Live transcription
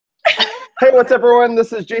Hey, what's up, everyone?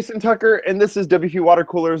 This is Jason Tucker, and this is WP Water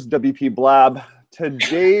Cooler's WPblab.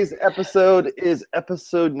 Today's episode is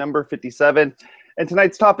episode number 57, and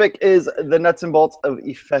tonight's topic is the nuts and bolts of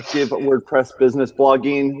effective WordPress business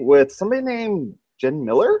blogging with somebody named Jen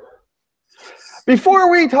Miller. Before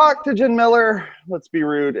we talk to Jen Miller, let's be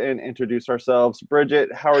rude and introduce ourselves.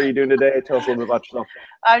 Bridget, how are you doing today? Tell us a little bit about yourself.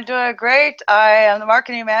 I'm doing great. I am the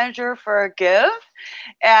marketing manager for Give,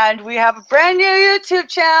 and we have a brand new YouTube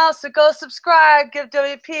channel, so go subscribe, Give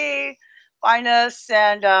WP, find us,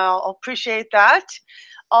 and I'll appreciate that.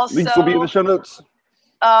 Also, Links will be in the show notes.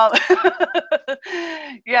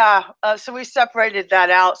 So we separated that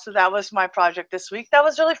out, so that was my project this week. That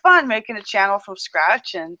was really fun, making a channel from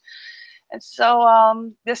scratch, and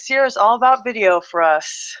so this year is all about video for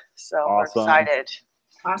us, so awesome. We're excited.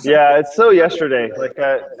 Awesome. Yeah, it's so yesterday, like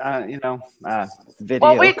video.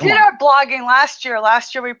 Well, we did our blogging last year.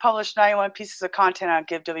 Last year we published 91 pieces of content on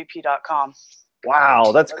GiveWP.com.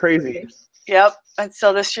 Wow, that's crazy. Yep, and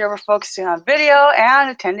so this year we're focusing on video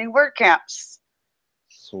and attending WordCamps.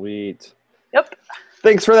 Sweet. Yep.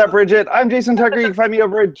 Thanks for that, Bridget. I'm Jason Tucker. You can find me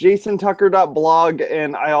over at jasontucker.blog,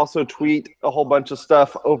 and I also tweet a whole bunch of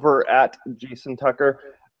stuff over at Jason Tucker.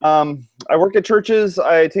 I work at churches.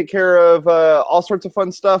 I take care of all sorts of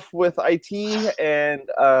fun stuff with IT, and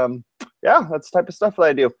yeah, that's the type of stuff that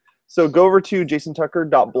I do. So go over to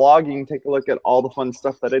jasontucker.blog. You can take a look at all the fun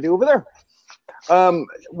stuff that I do over there.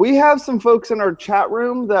 We have some folks in our chat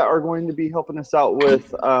room that are going to be helping us out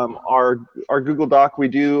with our Google Doc. We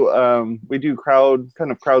do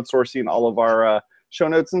crowdsourcing all of our show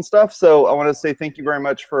notes and stuff. So I want to say thank you very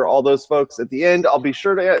much for all those folks. At the end, I'll be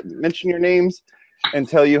sure to mention your names and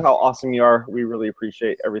tell you how awesome you are. We really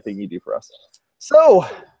appreciate everything you do for us. So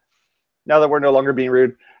now that we're no longer being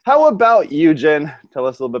rude, how about you, Jen? Tell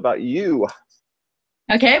us a little bit about you.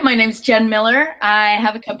 Okay, my name's Jen Miller. I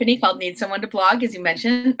have a company called Need Someone to Blog, as you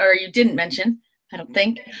mentioned, or you didn't mention, I don't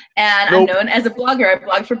think. And nope. I'm known as a blogger. I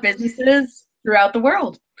blog for businesses throughout the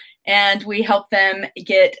world. And we help them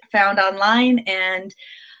get found online and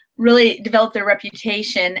really develop their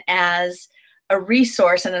reputation as a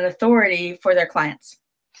resource and an authority for their clients.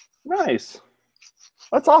 Nice.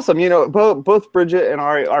 That's awesome. You know, both Bridget and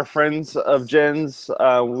I are friends of Jen's.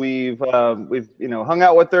 We've hung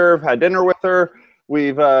out with her, had dinner with her.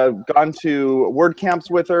 We've gone to WordCamps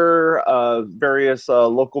with her, various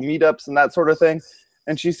local meetups and that sort of thing.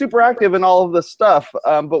 And she's super active in all of this stuff.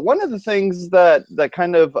 But one of the things that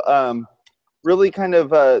kind of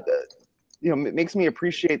makes me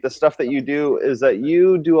appreciate the stuff that you do is that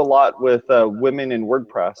you do a lot with women in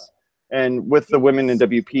WordPress and with the Women in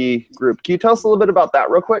WP group. Can you tell us a little bit about that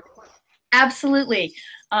real quick? Absolutely.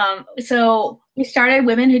 So we started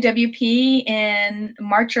Women Who WP in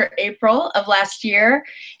March or April of last year.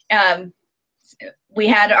 We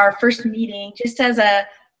had our first meeting just as a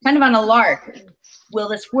kind of on a lark. Will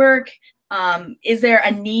this work? Is there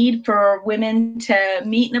a need for women to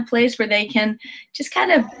meet in a place where they can just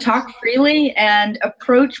kind of talk freely and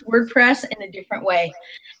approach WordPress in a different way?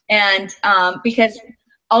 And because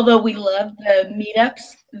although we love the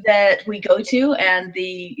meetups that we go to and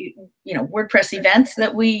the WordPress events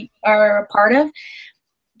that we are a part of,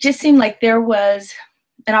 just seemed like there was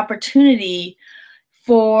an opportunity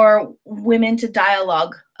for women to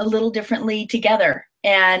dialogue a little differently together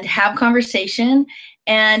and have conversation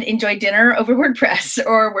and enjoy dinner over WordPress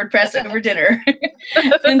or WordPress over dinner.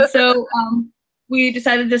 And so we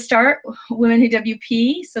decided to start Women Who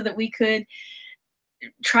WP so that we could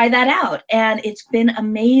try that out, and it's been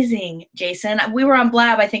amazing, Jason. We were on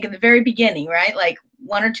Blab, I think, in the very beginning, right? Like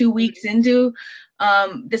 1 or 2 weeks into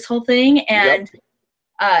this whole thing, and Yep.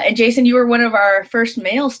 And Jason, you were one of our first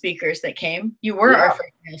male speakers that came. You were our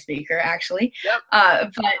first male speaker, actually. Yep.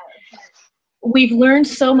 But we've learned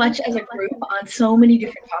so much as a group on so many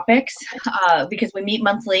different topics because we meet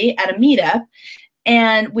monthly at a meetup,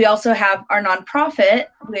 and we also have our nonprofit,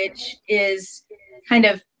 which is kind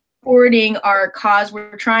of forwarding our cause.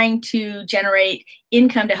 We're trying to generate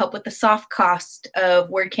income to help with the soft cost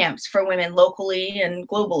of WordCamps for women locally and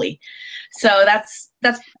globally. So that's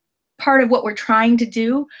part of what we're trying to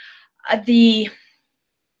do.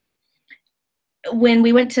 When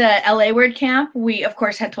we went to LA WordCamp, we of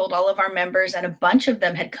course had told all of our members, and a bunch of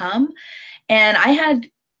them had come. And I had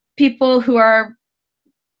people who are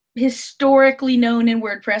historically known in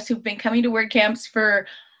WordPress who've been coming to WordCamps for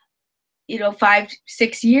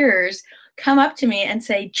 5-6 years come up to me and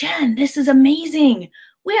say, Jen, this is amazing.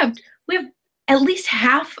 We have at least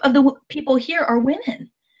half of the people here are women.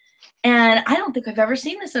 And I don't think I've ever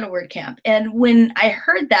seen this at a WordCamp. And when I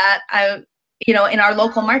heard that, in our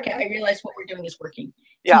local market, I realized what we're doing is working.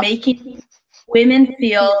 It's making women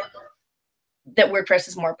feel that WordPress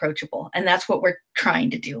is more approachable. And that's what we're trying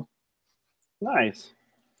to do. Nice.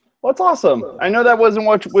 Well, that's awesome. I know that wasn't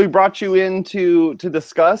what we brought you in to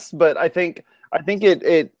discuss, but I think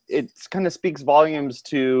it kind of speaks volumes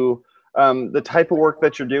to the type of work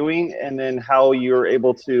that you're doing, and then how you're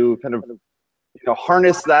able to kind of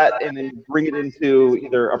harness that and then bring it into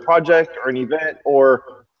either a project or an event or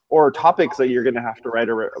topics that you're going to have to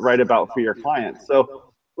write about for your clients.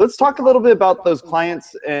 So let's talk a little bit about those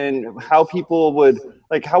clients and how people would,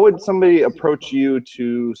 like, how would somebody approach you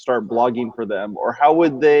to start blogging for them, or how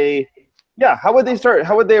would they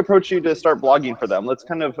approach you to start blogging for them? Let's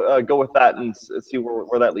kind of go with that and see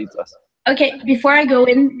where that leads us. Okay, before I go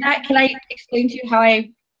in that, can I explain to you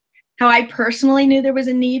how I personally knew there was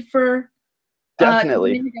a need for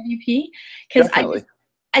Definitely WP? Because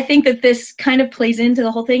I think that this kind of plays into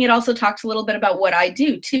the whole thing. It also talks a little bit about what I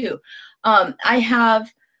do too. I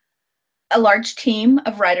have a large team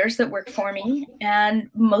of writers that work for me, and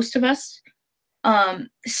most of us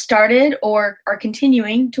started or are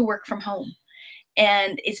continuing to work from home.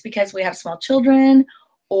 And it's because we have small children,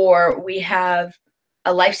 or we have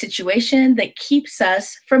a life situation that keeps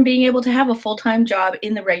us from being able to have a full-time job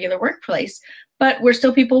in the regular workplace. But we're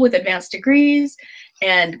still people with advanced degrees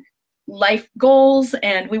and life goals,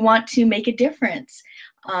 and we want to make a difference.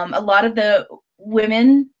 A lot of the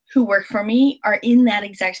women who work for me are in that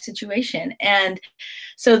exact situation. And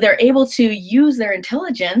so they're able to use their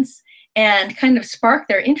intelligence and kind of spark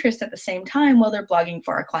their interest at the same time while they're blogging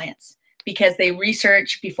for our clients, because they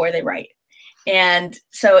research before they write. And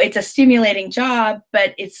so it's a stimulating job,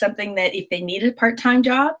 but it's something that if they need a part-time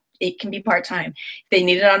job, it can be part-time. If they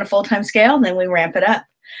need it on a full-time scale, then we ramp it up.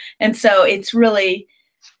 And so it's really,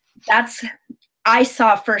 I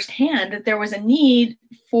saw firsthand that there was a need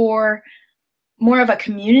for more of a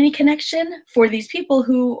community connection for these people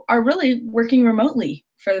who are really working remotely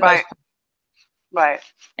for the most part. Right.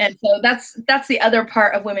 And so that's the other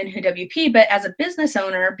part of Women Who WP. But as a business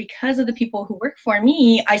owner, because of the people who work for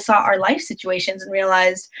me, I saw our life situations and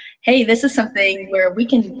realized, hey, this is something where we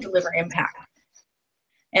can deliver impact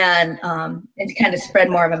and kind of spread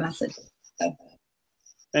more of a message. So.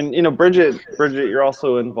 And Bridget, you're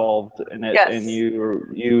also involved in it. Yes. And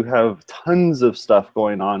you have tons of stuff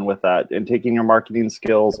going on with that, and taking your marketing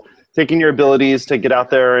skills, taking your abilities to get out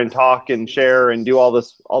there and talk and share and do all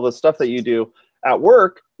this stuff that you do at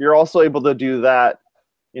work. You're also able to do that,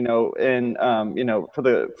 for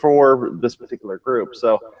this particular group.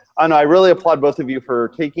 So I really applaud both of you for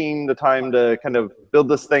taking the time to kind of build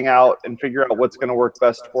this thing out and figure out what's going to work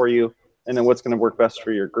best for you, and then what's going to work best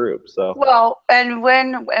for your group. So and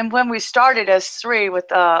when we started as three with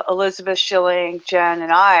Elizabeth, Schilling, Jen,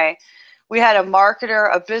 and I, we had a marketer,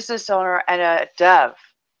 a business owner, and a dev.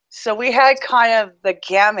 So we had kind of the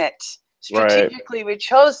gamut. Strategically, we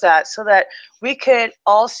chose that so that we could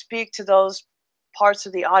all speak to those parts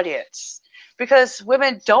of the audience, because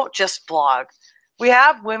women don't just blog. We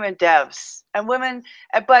have women devs and women,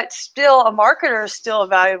 but still a marketer is still a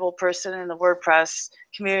valuable person in the WordPress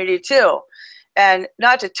community too. And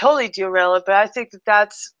not to totally derail it, but I think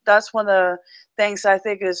that's one of the things I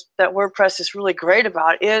think is that WordPress is really great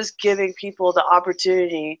about, is giving people the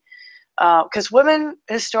opportunity, because women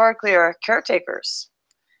historically are caretakers.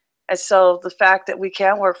 And so the fact that we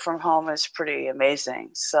can work from home is pretty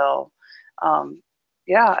amazing. So,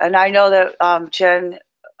 yeah, and I know that Jen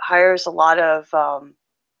hires a lot of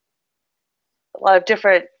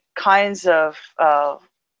different kinds of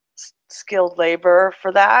skilled labor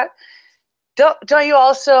for that. Don't you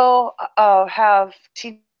also have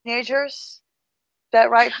teenagers that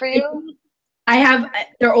write for you? I have.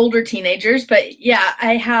 They're older teenagers, but yeah,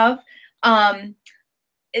 I have.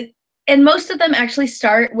 And most of them actually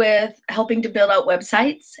start with helping to build out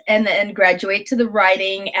websites and then graduate to the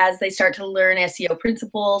writing as they start to learn SEO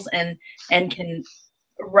principles and can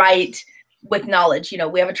write with knowledge.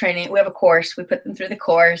 We have a training, we have a course, we put them through the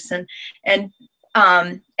course, and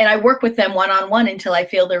I work with them one-on-one until I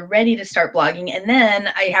feel they're ready to start blogging. And then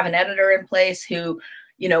I have an editor in place who,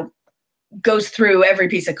 goes through every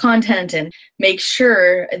piece of content and makes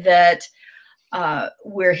sure that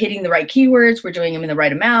we're hitting the right keywords, we're doing them in the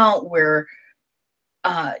right amount,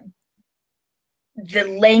 the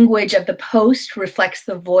language of the post reflects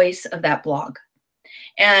the voice of that blog.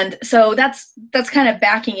 And so that's kind of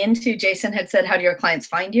backing into, Jason had said, how do your clients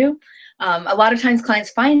find you? A lot of times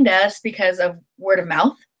clients find us because of word of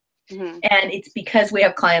mouth. Mm-hmm. And it's because we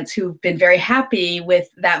have clients who've been very happy with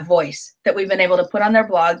that voice that we've been able to put on their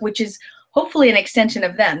blog, which is hopefully an extension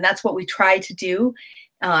of them. That's what we try to do.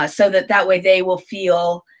 So that way they will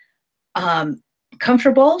feel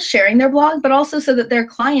comfortable sharing their blog, but also so that their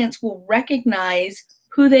clients will recognize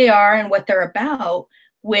who they are and what they're about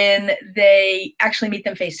when they actually meet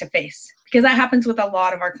them face to face. Because that happens with a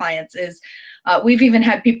lot of our clients is we've even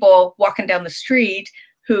had people walking down the street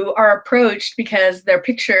who are approached because their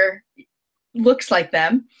picture looks like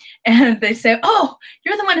them, and they say, "Oh,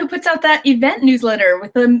 you're the one who puts out that event newsletter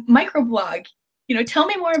with the microblog. You know, tell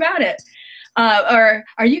me more about it." Or,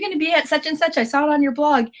 "Are you going to be at such and such? I saw it on your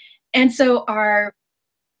blog." And so our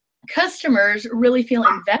customers really feel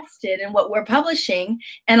invested in what we're publishing,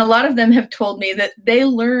 and a lot of them have told me that they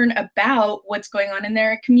learn about what's going on in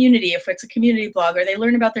their community, if it's a community blog, or they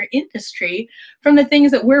learn about their industry from the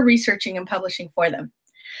things that we're researching and publishing for them.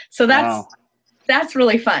 So that's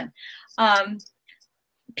really fun.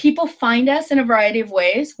 People find us in a variety of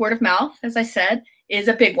ways. Word of mouth, as I said, is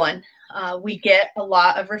a big one. We get a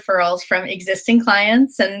lot of referrals from existing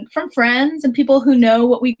clients and from friends and people who know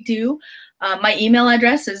what we do. My email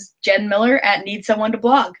address is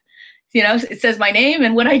jenmiller@needsomeone-to-blog. You know, it says my name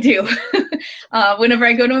and what I do. Whenever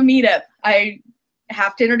I go to a meetup, I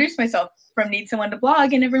have to introduce myself from Need Someone to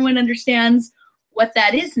Blog, and everyone understands what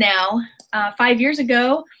that is now. 5 years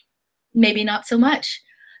ago, maybe not so much.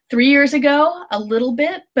 3 years ago, a little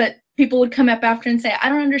bit, but people would come up after and say, "I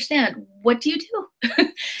don't understand. What do you do?"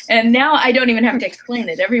 And now I don't even have to explain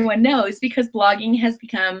it. Everyone knows, because blogging has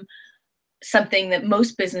become something that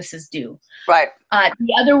most businesses do. Right.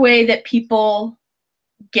 The other way that people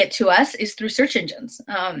get to us is through search engines.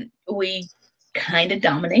 We kind of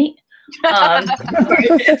dominate as far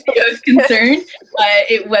as SEO is concerned,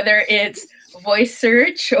 whether it's voice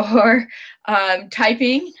search or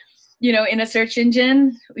typing. You know, in a search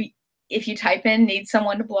engine, if you type in "need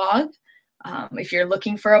someone to blog," if you're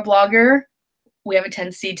looking for a blogger, we have a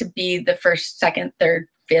tendency to be the first, second, third,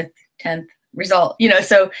 fifth, 10th result. You know,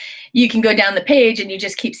 so you can go down the page and you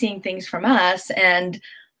just keep seeing things from us. And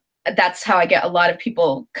that's how I get a lot of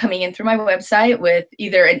people coming in through my website with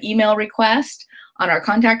either an email request on our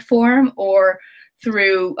contact form or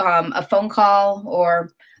through a phone call,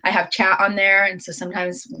 or I have chat on there. And so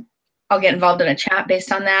sometimes I'll get involved in a chat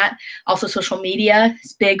based on that. Also, social media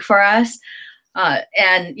is big for us.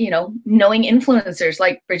 And, you know, knowing influencers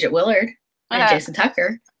like Bridget Willard and Jason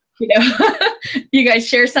Tucker, you know, you guys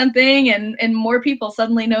share something and more people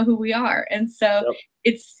suddenly know who we are. And so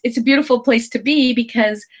it's a beautiful place to be,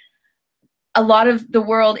 because a lot of the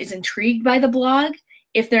world is intrigued by the blog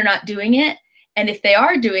if they're not doing it. And if they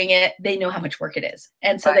are doing it, they know how much work it is.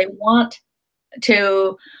 And so they want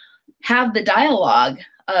to have the dialogue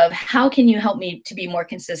of, how can you help me to be more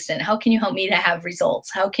consistent? How can you help me to have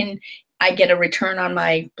results? How can I get a return on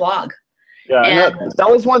my blog? Yeah, and that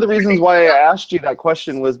was one of the reasons why I asked you that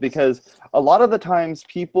question, was because a lot of the times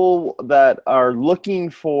people that are looking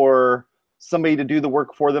for somebody to do the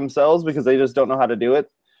work for themselves because they just don't know how to do it,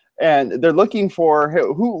 and they're looking for, hey,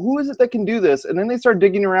 who is it that can do this? And then they start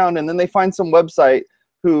digging around, and then they find some website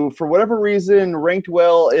who, for whatever reason, ranked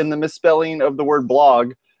well in the misspelling of the word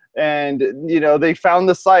blog. And, you know, they found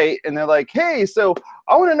the site and they're like, "Hey, so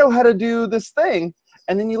I want to know how to do this thing."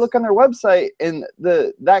 And then you look on their website, and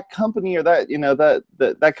that company, or that, you know,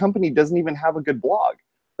 that company doesn't even have a good blog.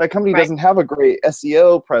 That company doesn't have a great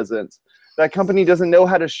SEO presence. That company doesn't know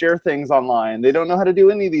how to share things online. They don't know how to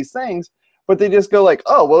do any of these things, but they just go like,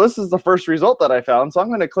 "Oh, well, this is the first result that I found, so I'm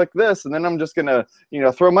going to click this, and then I'm just going to, you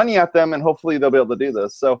know, throw money at them, and hopefully they'll be able to do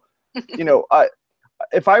this." So, you know,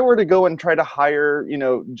 if I were to go and try to hire, you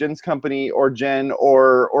know, Jen's company or Jen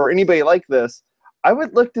or anybody like this, I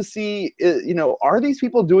would look to see, you know, are these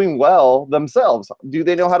people doing well themselves? Do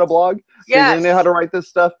they know how to blog? Yes. Do they know how to write this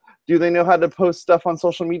stuff? Do they know how to post stuff on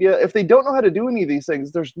social media? If they don't know how to do any of these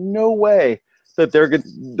things, there's no way that they're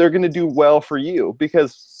going to do well for you,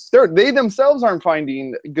 because they themselves aren't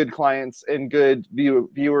finding good clients and good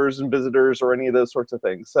viewers and visitors or any of those sorts of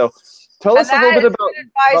things. So tell us a little bit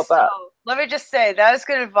about that. Let me just say, that is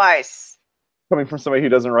good advice. Coming from somebody who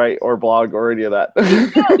doesn't write or blog or any of that.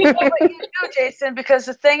 You know what you do, Jason, because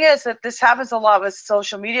the thing is that this happens a lot with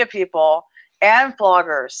social media people and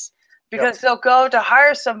bloggers, because they'll go to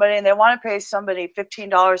hire somebody and they want to pay somebody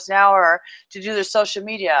 $15 an hour to do their social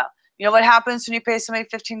media. You know what happens when you pay somebody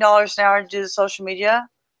 $15 an hour to do the social media?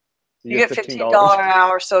 You get $15 an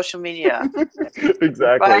hour social media.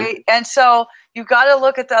 Exactly. Right? And so you've got to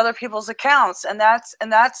look at the other people's accounts, and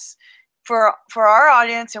that's for our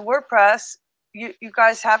audience in WordPress. You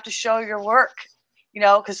guys have to show your work, you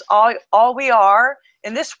know, because all we are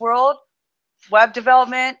in this world, web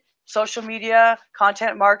development, social media,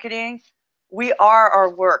 content marketing, we are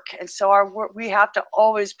our work. And so we have to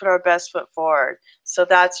always put our best foot forward. So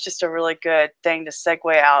that's just a really good thing to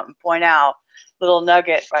segue out and point out. Little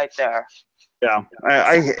nugget right there. Yeah,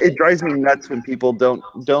 it drives me nuts when people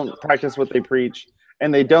don't practice what they preach.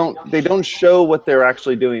 and they don't show what they're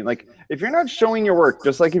actually doing. Like if you're not showing your work,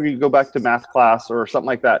 just like if you go back to math class or something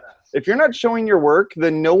like that, if you're not showing your work,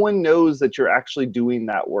 then no one knows that you're actually doing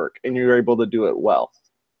that work and you're able to do it well.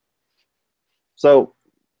 So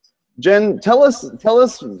Jen, tell us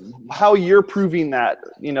how you're proving that,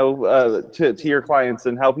 you know, to your clients,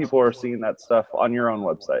 and how people are seeing that stuff on your own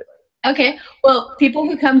website. Okay, well, people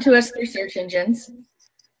who come to us through search engines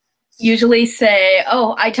usually say,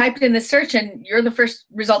 oh, I typed in the search and you're the first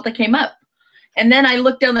result that came up. And then I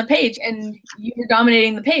looked down the page and you were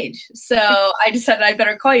dominating the page. So I decided I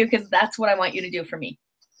better call you because that's what I want you to do for me.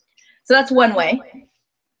 So that's one way.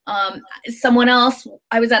 Someone else,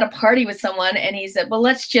 I was at a party with someone and he said, well,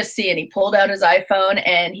 let's just see. And he pulled out his iPhone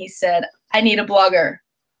and he said, I need a blogger.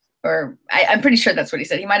 Or I'm pretty sure that's what he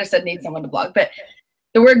said. He might have said need someone to blog, but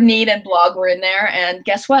the word need and blog were in there. And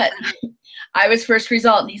guess what? I was first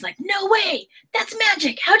result. And he's like, no way, that's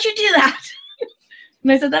magic. How'd you do that?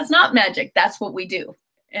 And I said, that's not magic. That's what we do.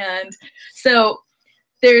 And so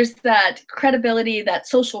there's that credibility, that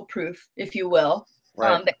social proof, if you will,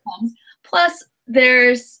 right. That comes. Plus,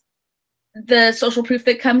 there's the social proof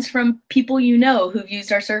that comes from people you know who've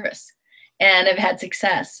used our service and have had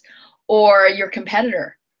success, or your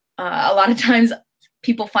competitor. A lot of times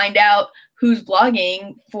people find out who's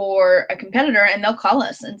blogging for a competitor and they'll call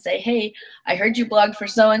us and say, hey, I heard you blog for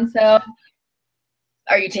so-and-so.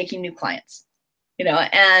 Are you taking new clients? You know,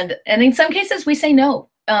 and in some cases we say no.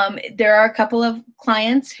 There are a couple of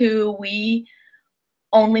clients who we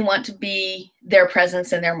only want to be their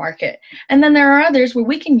presence in their market. And then there are others where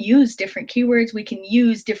we can use different keywords, we can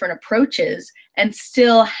use different approaches and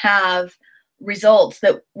still have results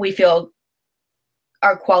that we feel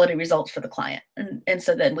are quality results for the client. And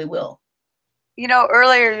so then we will. You know,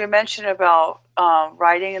 earlier you mentioned about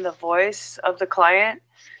writing in the voice of the client.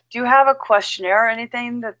 Do you have a questionnaire or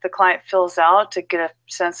anything that the client fills out to get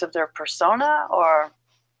a sense of their persona, or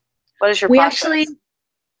what is your process? Actually,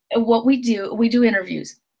 what we do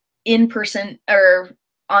interviews, in person or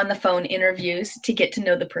on the phone interviews to get to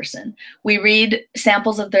know the person. We read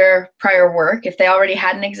samples of their prior work. If they already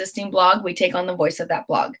had an existing blog, we take on the voice of that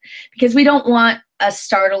blog because we don't want a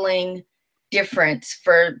startling difference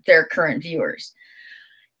for their current viewers.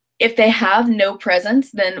 If they have no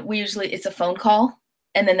presence, then it's a phone call.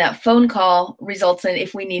 And then that phone call results in,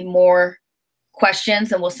 if we need more questions,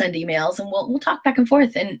 then we'll send emails and we'll talk back and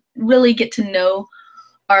forth and really get to know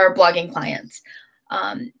our blogging clients.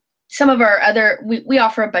 Some of our we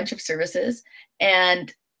offer a bunch of services,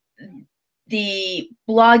 and the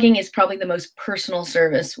blogging is probably the most personal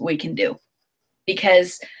service we can do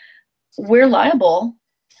because we're liable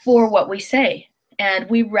for what we say, and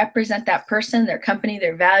we represent that person, their company,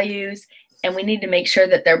 their values, and we need to make sure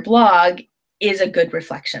that their blog is a good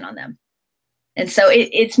reflection on them. And so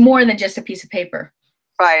it's more than just a piece of paper.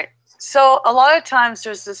 Right. So a lot of times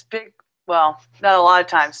there's this big, well, not a lot of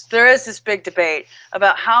times, there is this big debate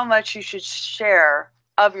about how much you should share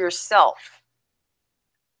of yourself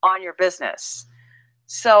on your business.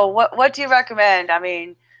 So what do you recommend? I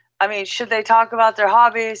mean, should they talk about their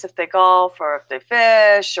hobbies, if they golf or if they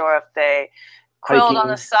fish or if they quilt on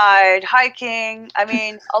the side, hiking? I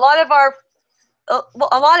mean, a lot of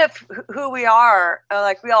who we are,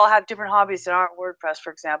 like we all have different hobbies that aren't WordPress,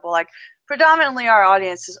 for example. Like predominantly our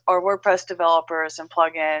audiences are WordPress developers and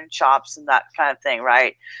plugin shops and that kind of thing,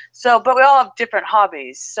 right? So, but we all have different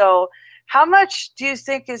hobbies. So how much do you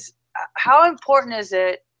think how important is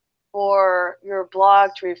it for your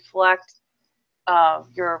blog to reflect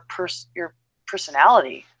your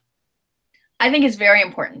personality? I think it's very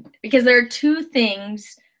important because there are two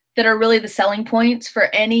things that are really the selling points for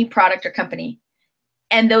any product or company.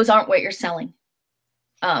 And those aren't what you're selling.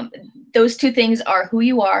 Those two things are who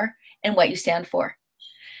you are and what you stand for.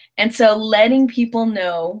 And so letting people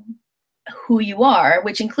know who you are,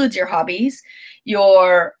 which includes your hobbies,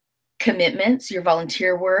 your commitments, your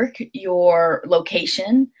volunteer work, your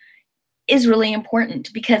location, is really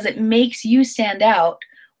important because it makes you stand out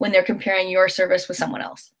when they're comparing your service with someone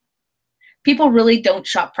else. People really don't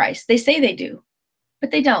shop price. They say they do,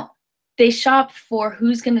 but they don't. They shop for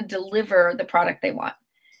who's going to deliver the product they want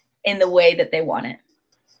in the way that they want it.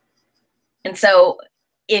 And so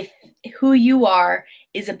if who you are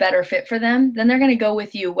is a better fit for them, then they're going to go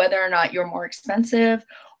with you whether or not you're more expensive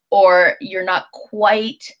or you're not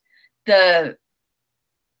quite the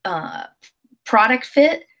product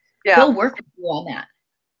fit. Yeah. They'll work with you on that.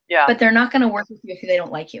 Yeah. But they're not going to work with you if they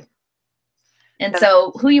don't like you. And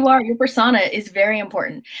so who you are, your persona is very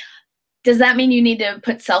important. Does that mean you need to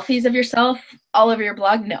put selfies of yourself all over your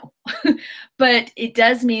blog? No. But it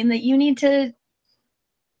does mean that you need to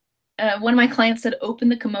one of my clients said, open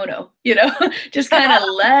the kimono, you know, just kind of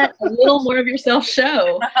let a little more of yourself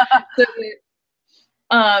show so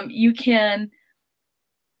that you can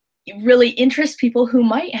really interest people who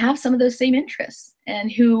might have some of those same interests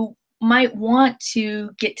and who might want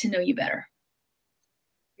to get to know you better.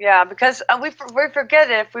 Yeah, because we forget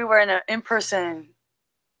that if we were in an in-person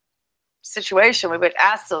situation, we would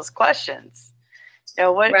ask those questions. You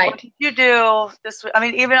know, what did you do this week? I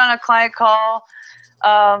mean, even on a client call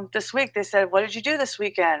this week, they said, what did you do this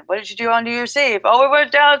weekend? What did you do on New Year's Eve? Oh, we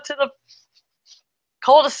went down to the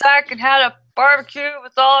cul-de-sac and had a barbecue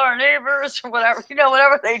with all our neighbors or whatever, you know,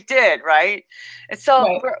 whatever they did, right? And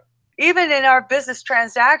so even in our business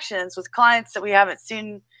transactions with clients that we haven't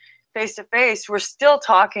seen face-to-face, we're still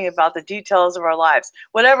talking about the details of our lives,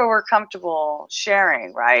 whatever we're comfortable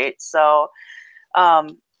sharing, right? So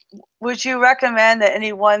would you recommend that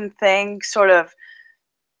any one thing sort of,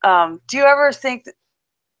 do you ever think,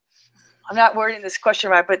 I'm not wording this question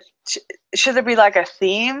right, but should there be like a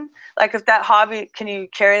theme? Like if that hobby, can you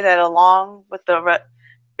carry that along with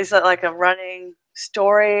is that like a running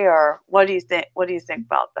story, or what do you think? What do you think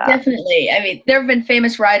about that? Definitely. I mean, there have been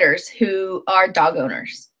famous writers who are dog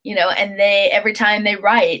owners, you know, and every time they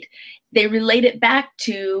write, they relate it back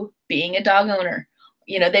to being a dog owner.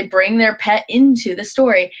 You know, they bring their pet into the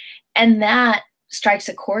story, and that strikes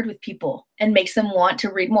a chord with people and makes them want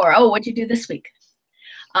to read more. Oh, what'd you do this week?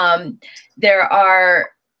 There are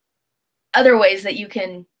other ways that you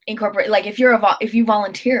can incorporate, like if you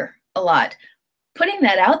volunteer a lot, putting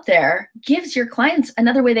that out there gives your clients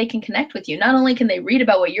another way they can connect with you. Not only can they read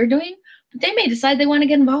about what you're doing, but they may decide they want to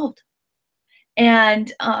get involved.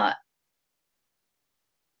 And I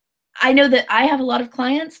know that I have a lot of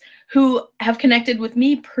clients who have connected with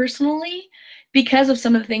me personally because of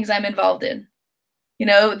some of the things I'm involved in. You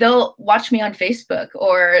know, they'll watch me on Facebook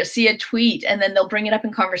or see a tweet, and then they'll bring it up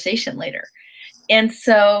in conversation later. And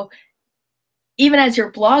so even as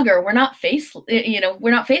your blogger, we're not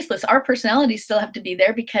faceless. Our personalities still have to be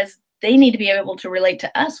there because they need to be able to relate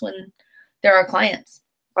to us when they're our clients.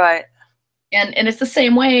 Right. And it's the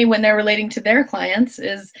same way when they're relating to their clients,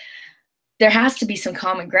 is there has to be some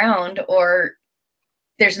common ground, or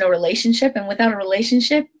there's no relationship. And without a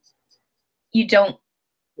relationship, you don't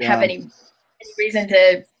have any reason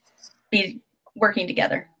to be working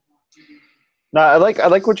together. No, I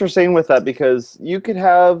like what you're saying with that, because you could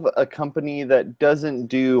have a company that doesn't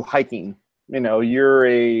do hiking. You know,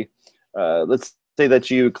 you're let's say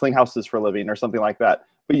that you clean houses for a living or something like that,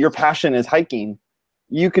 but your passion is hiking.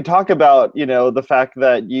 You could talk about, you know, the fact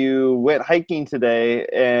that you went hiking today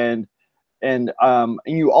and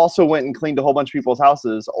you also went and cleaned a whole bunch of people's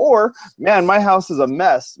houses. Or, man, my house is a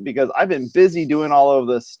mess because I've been busy doing all of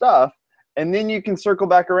this stuff. And then you can circle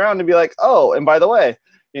back around and be like, oh, and by the way,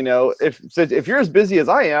 you know, if you're as busy as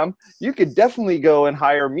I am, you could definitely go and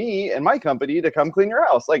hire me and my company to come clean your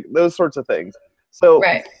house, like those sorts of things. So,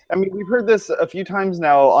 right. I mean, we've heard this a few times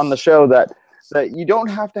now on the show that you don't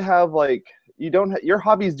have to have your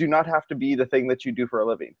hobbies do not have to be the thing that you do for a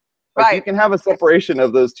living. Like, right. You can have a separation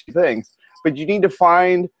of those two things, but you need to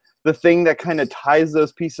find the thing that kind of ties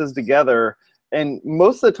those pieces together. And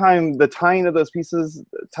most of the time, the tying those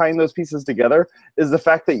pieces together is the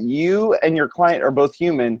fact that you and your client are both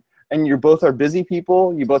human, and you both are busy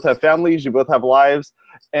people. You both have families. You both have lives,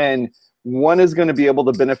 and one is going to be able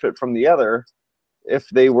to benefit from the other if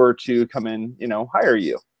they were to come in, you know, hire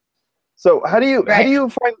you. So how do you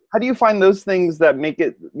find those things that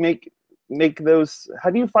how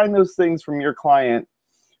do you find those things from your client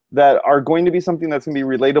that are going to be something that's going to be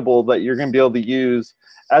relatable, that you're going to be able to use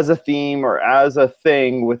as a theme or as a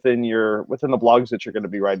thing within the blogs that you're going to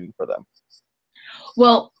be writing for them?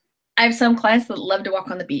 Well, I have some clients that love to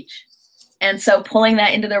walk on the beach. And so pulling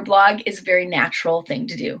that into their blog is a very natural thing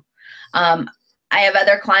to do. I have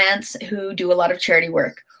other clients who do a lot of charity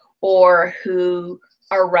work or who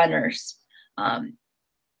are runners.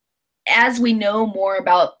 As we know more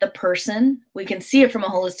about the person, we can see it from a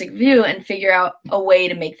holistic view and figure out a way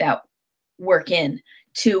to make that work in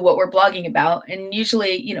to what we're blogging about. And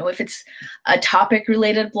usually, you know, if it's a topic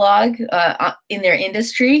related blog in their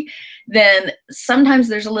industry, then sometimes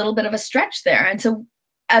there's a little bit of a stretch there. And so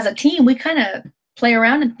as a team, we kind of play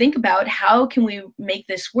around and think about how can we make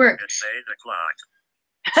this work. It's 8 o'clock.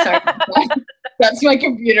 Sorry, that's my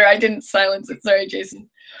computer. I didn't silence it. Sorry, Jason.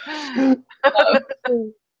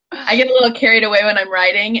 I get a little carried away when I'm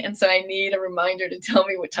writing, and so I need a reminder to tell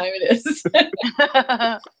me what time it is.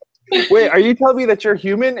 Wait, are you telling me that you're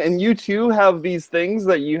human and you too have these things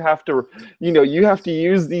that you have to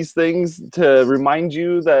use these things to remind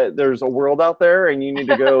you that there's a world out there and you need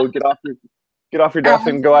to go get off your... Get off your duff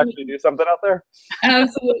and go actually do something out there.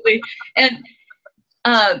 Absolutely. And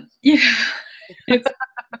yeah, we're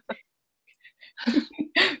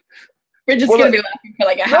just gonna be laughing for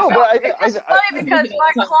like a half hour. It's funny because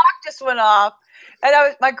my clock just went off,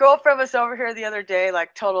 and my girlfriend was over here the other day,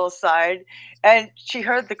 like total aside, and she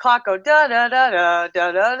heard the clock go da da da da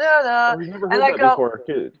da da da da. We've never heard that before.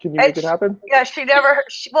 Can you make it happen? Yeah, she never heard.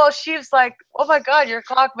 She was like, "Oh my God, your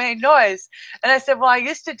clock made noise," and I said, "Well, I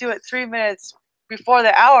used to do it 3 minutes before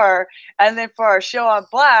the hour, and then for our show on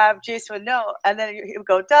Blab, Jason would know, and then he would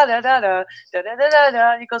go da da da da da da da da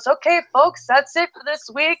da. And he goes, "Okay, folks, that's it for this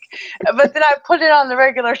week." But then I put it on the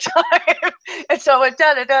regular time, and so it went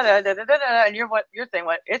da da da da da da da da. And your thing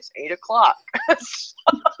went, "It's 8 o'clock."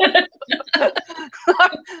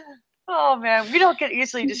 Oh man, we don't get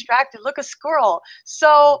easily distracted. Look, a squirrel.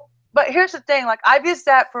 So, but here's the thing: like I've used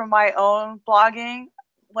that for my own blogging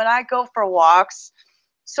when I go for walks.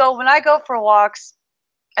 So when I go for walks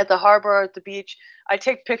at the harbor or at the beach, I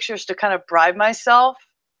take pictures to kind of bribe myself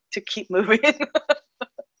to keep moving.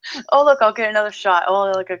 Oh, look, I'll get another shot. Oh,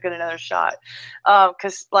 look, I'll get another shot.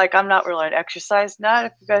 Because, like, I'm not really an exercise nut,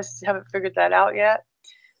 if you guys haven't figured that out yet.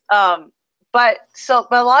 But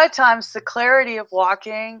a lot of times the clarity of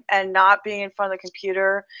walking and not being in front of the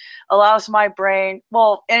computer allows my brain,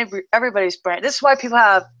 well, everybody's brain. This is why people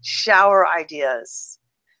have shower ideas.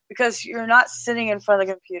 Because you're not sitting in front of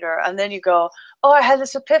the computer and then you go, oh, I had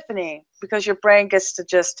this epiphany, because your brain gets to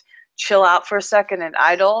just chill out for a second and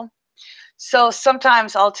idle. So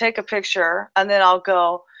sometimes I'll take a picture and then I'll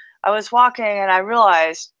go, I was walking and I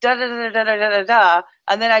realized da da da da da da da da,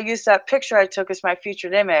 and then I use that picture I took as my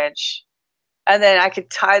featured image, and then I could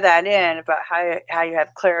tie that in about how you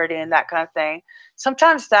have clarity and that kind of thing.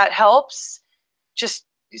 Sometimes that helps. Just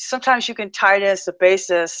sometimes you can tie it as the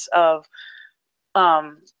basis of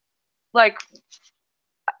like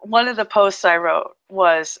one of the posts I wrote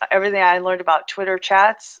was everything I learned about Twitter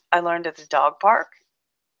chats, I learned at the dog park.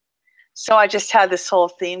 So I just had this whole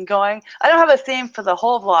theme going. I don't have a theme for the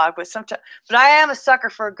whole vlog, but I am a sucker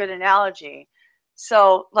for a good analogy.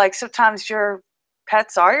 So like sometimes your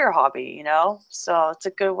pets are your hobby, you know? So it's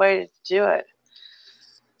a good way to do it.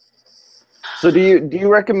 So do you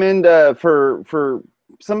recommend for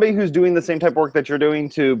somebody who's doing the same type of work that you're doing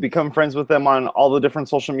to become friends with them on all the different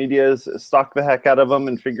social medias, stalk the heck out of them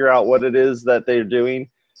and figure out what it is that they're doing,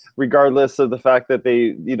 regardless of the fact that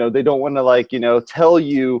they don't want to, like, tell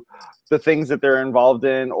you the things that they're involved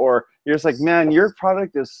in, or you're just like, man, your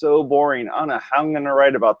product is so boring. I don't know how I'm going to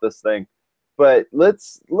write about this thing. But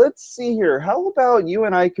let's see here. How about you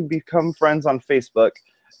and I can become friends on Facebook,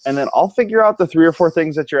 and then I'll figure out the 3 or 4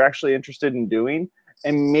 things that you're actually interested in doing.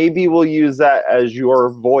 And maybe we'll use that as your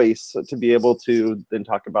voice to be able to then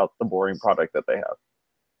talk about the boring product that they have.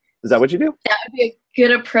 Is that what you do? That would be a good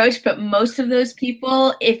approach, but most of those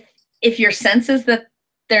people, if your sense is that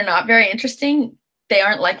they're not very interesting, they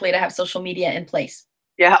aren't likely to have social media in place.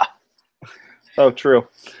 Yeah. Oh, true.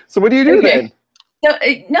 So what do you do then? No,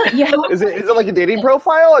 you have is it like a dating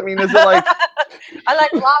profile? I mean, is it like I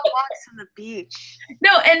like long walks on the beach.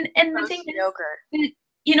 No, and the thing is, yogurt.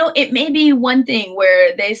 It may be one thing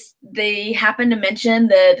where they happen to mention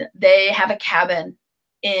that they have a cabin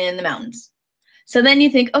in the mountains. So then you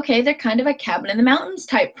think, okay, they're kind of a cabin in the mountains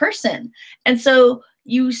type person. And so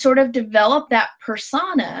you sort of develop that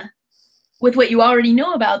persona with what you already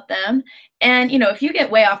know about them. And, if you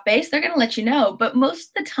get way off base, they're going to let you know. But most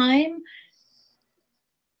of the time,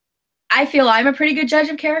 I feel I'm a pretty good judge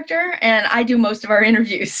of character, and I do most of our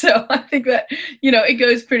interviews. So I think that, it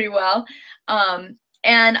goes pretty well.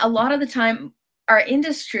 And a lot of the time, our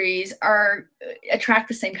industries attract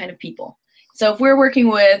the same kind of people. So if we're working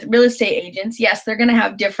with real estate agents, yes, they're going to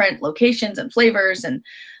have different locations and flavors and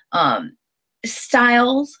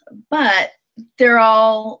styles, but they're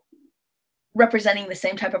all representing the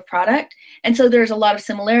same type of product. And so there's a lot of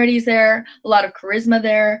similarities there, a lot of charisma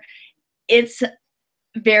there. It's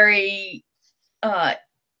very, I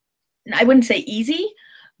wouldn't say easy,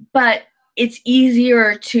 but it's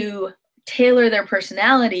easier to tailor their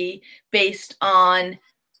personality based on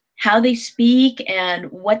how they speak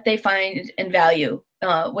and what they find and value,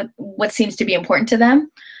 what seems to be important to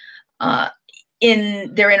them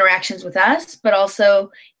in their interactions with us, but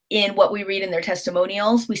also in what we read in their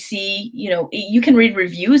testimonials. We see, you can read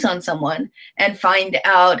reviews on someone and find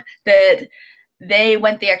out that they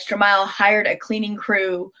went the extra mile, hired a cleaning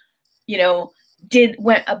crew,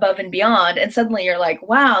 went above and beyond, and suddenly you're like,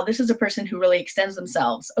 wow, this is a person who really extends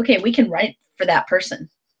themselves. Okay, we can write for that person.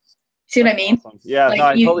 See what I mean? Awesome. Yeah, like, no,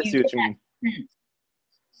 I totally see what you mean.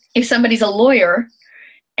 If somebody's a lawyer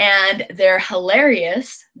and they're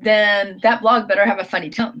hilarious, then that blog better have a funny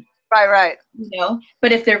tone. Right. You know,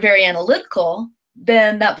 but if they're very analytical,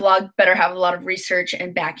 then that blog better have a lot of research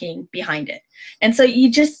and backing behind it. And so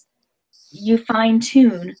you fine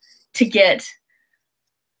tune to get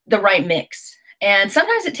the right mix. And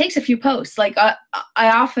sometimes it takes a few posts. Like I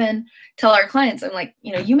often tell our clients, I'm like,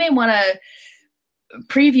 you know, you may want to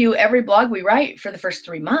preview every blog we write for the first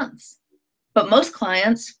 3 months, but most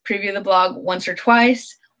clients preview the blog once or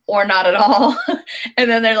twice or not at all. And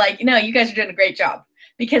then they're like, no, you guys are doing a great job,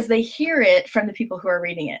 because they hear it from the people who are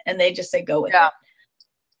reading it and they just say, go with it.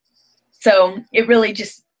 So it really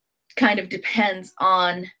just kind of depends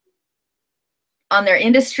on their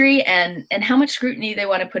industry and how much scrutiny they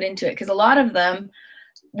want to put into it. Because a lot of them,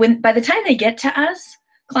 by the time they get to us,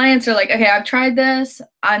 clients are like, okay, I've tried this,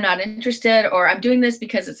 I'm not interested, or I'm doing this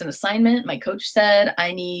because it's an assignment. My coach said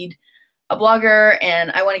I need a blogger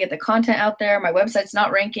and I want to get the content out there. My website's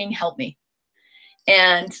not ranking, help me.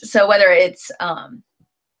 And so whether it's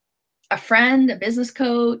a friend, a business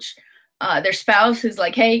coach, their spouse who's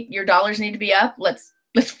like, hey, your dollars need to be up, let's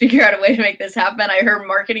figure out a way to make this happen. I heard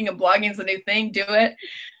marketing and blogging is a new thing, do it.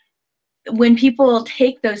 When people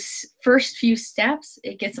take those first few steps,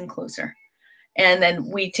 it gets them closer. And then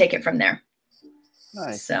we take it from there.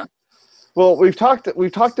 Nice. So, well, we've talked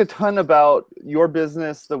a ton about your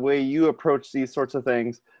business, the way you approach these sorts of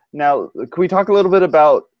things. Now, can we talk a little bit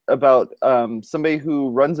about somebody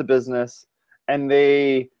who runs a business and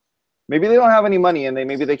maybe they don't have any money and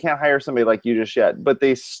maybe they can't hire somebody like you just yet, but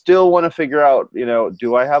they still want to figure out, you know,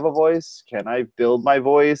 do I have a voice? Can I build my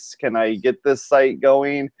voice? Can I get this site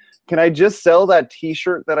going? Can I just sell that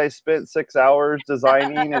t-shirt that I spent 6 hours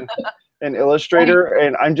designing and in Illustrator,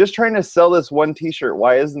 and I'm just trying to sell this one t-shirt?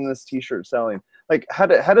 Why isn't this t-shirt selling? Like, how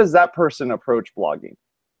does that person approach blogging?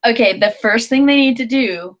 Okay, the first thing they need to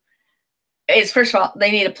do is, first of all,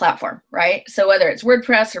 they need a platform, right? So whether it's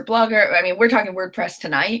WordPress or Blogger, I mean, we're talking WordPress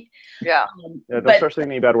tonight. Yeah. Don't start saying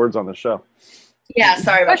any bad words on the show. Yeah,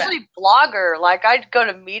 sorry about Especially Blogger. Like, I'd go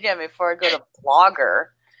to Medium before I go to Blogger.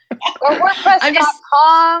 Or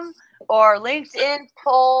WordPress.com or LinkedIn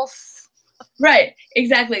Pulse. Right,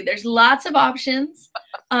 exactly. There's lots of options.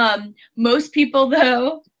 Most people,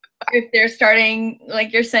 though, if they're starting,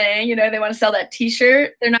 like you're saying, you know, they want to sell that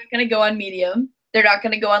t-shirt, they're not going to go on Medium. They're not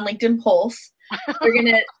going to go on LinkedIn Pulse. They're going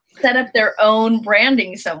to set up their own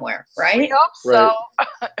branding somewhere, right? We hope so.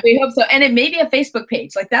 Right. We hope so. And it may be a Facebook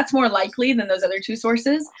page. Like, that's more likely than those other two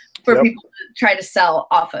sources for people to try to sell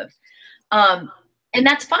off of. And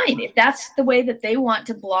that's fine. If that's the way that they want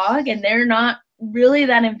to blog and they're not really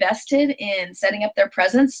that invested in setting up their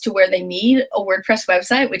presence to where they need a WordPress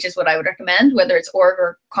website, which is what I would recommend, whether it's org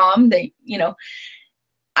or com,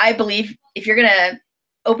 I believe if you're going to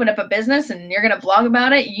open up a business and you're going to blog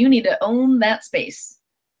about it, you need to own that space.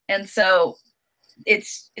 And so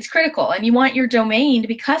it's critical, and you want your domain to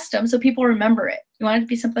be custom so people remember it. You want it to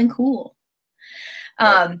be something cool.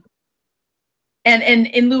 And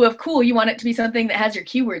in lieu of cool, you want it to be something that has your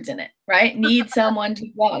keywords in it, right? Need someone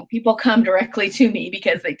to blog. People come directly to me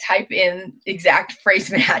because they type in exact phrase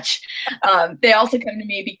match. They also come to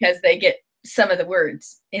me because they get some of the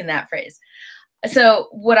words in that phrase. So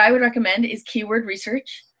what I would recommend is keyword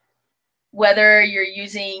research, whether you're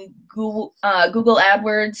using Google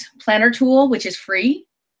AdWords Planner tool, which is free,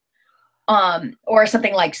 or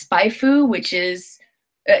something like SpyFu, which is,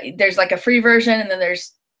 there's like a free version, and then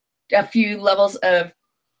there's a few levels of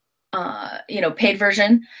paid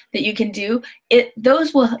version that you can do.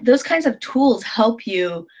 Those kinds of tools help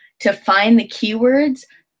you to find the keywords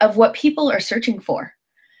of what people are searching for.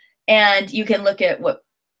 And you can look at what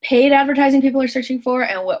paid advertising people are searching for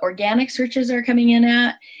and what organic searches are coming in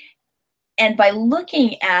at. And by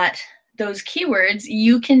looking at those keywords,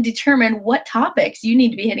 you can determine what topics you need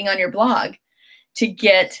to be hitting on your blog to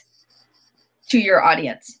get to your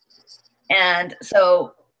audience. And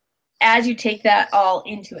so as you take that all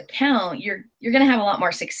into account, you're going to have a lot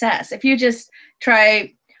more success. If you just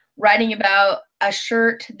try writing about a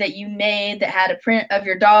shirt that you made that had a print of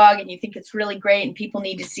your dog and you think it's really great and people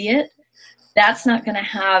need to see it, that's not going to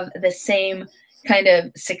have the same kind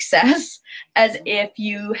of success as if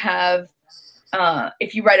you have,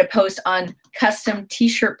 if you write a post on custom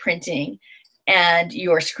t-shirt printing and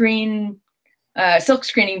your silk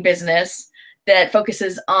screening business that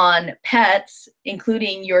focuses on pets,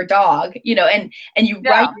 including your dog, and you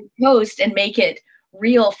write your post and make it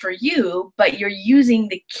real for you, but you're using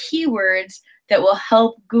the keywords that will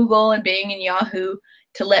help Google and Bing and Yahoo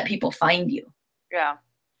to let people find you. Yeah.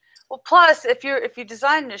 Well, plus, if you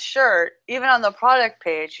design a shirt, even on the product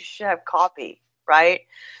page, you should have copy, right?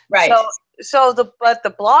 Right. But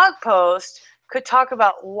the blog post could talk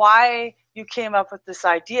about why you came up with this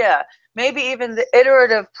idea. maybe even the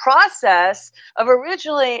iterative process of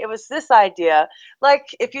originally it was this idea.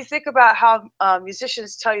 Like if you think about how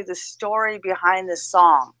musicians tell you the story behind the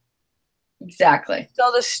song. Exactly.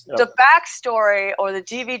 So the backstory or the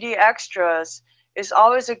DVD extras is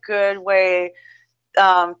always a good way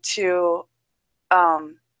to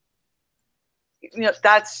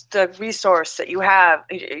that's the resource that you have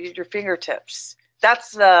at your fingertips.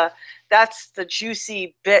 That's the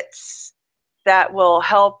juicy bits that will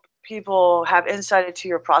help people have insight into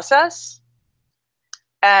your process.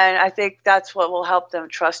 And I think that's what will help them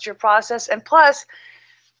trust your process. And plus,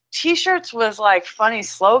 t-shirts with like funny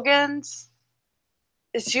slogans,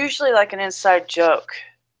 it's usually like an inside joke.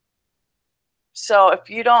 So if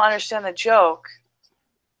you don't understand the joke,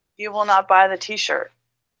 you will not buy the t-shirt.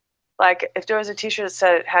 Like if there was a t-shirt that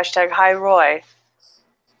said #HiRoy,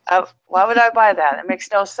 why would I buy that? It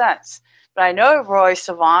makes no sense. But I know Roy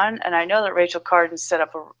Sivan, and I know that Rachel Carden set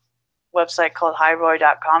up a website called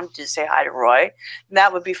hiroy.com to say hi to Roy, and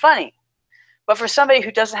that would be funny. But for somebody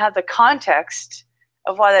who doesn't have the context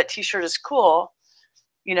of why that t-shirt is cool,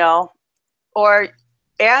 or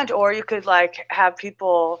you could like have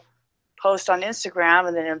people post on Instagram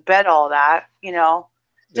and then embed all that,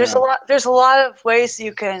 There's a lot of ways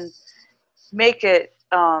you can make it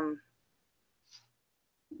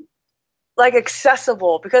like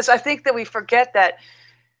accessible, because I think that we forget that.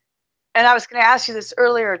 And I was going to ask you this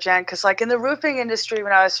earlier, Jen, because like in the roofing industry,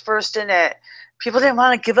 when I was first in it, people didn't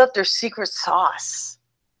want to give up their secret sauce.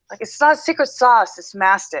 Like it's not secret sauce, it's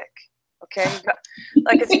mastic. Okay,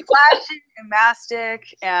 like it's flashing and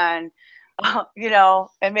mastic, and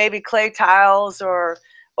and maybe clay tiles or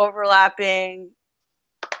overlapping.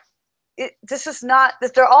 This is not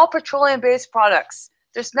that they're all petroleum-based products.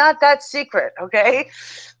 There's not that secret, okay?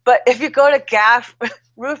 But if you go to Gaff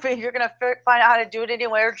Roofing, you're gonna find out how to do it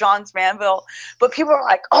anyway, or John's Manville. But people are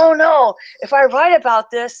like, oh no, if I write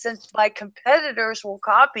about this, then my competitors will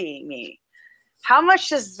copy me. How much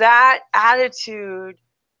does that attitude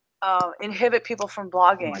inhibit people from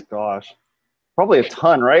blogging? Oh my gosh, probably a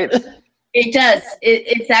ton, right? It does.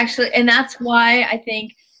 It's actually, and that's why I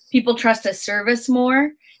think people trust a service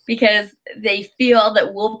more, because they feel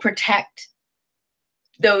that we'll protect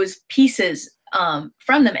those pieces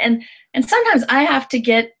from them. And sometimes I have to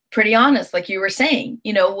get pretty honest, like you were saying,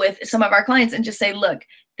 with some of our clients, and just say, look,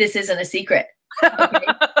 this isn't a secret.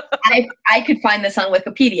 Okay? I could find this on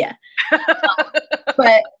Wikipedia.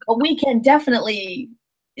 But we can definitely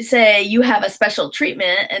say you have a special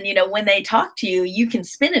treatment, and when they talk to you, you can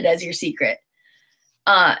spin it as your secret.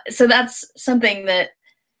 So that's something that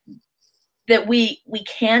we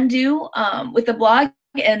can do with the blog,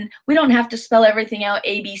 and we don't have to spell everything out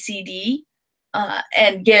ABCD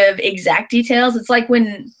and give exact details. It's like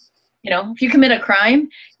when if you commit a crime,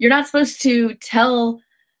 you're not supposed to tell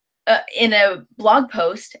in a blog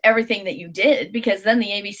post everything that you did, because then the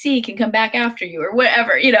ABC can come back after you or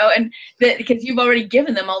whatever, and because you've already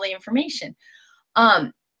given them all the information.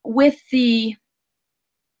 With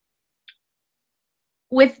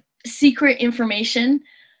secret information,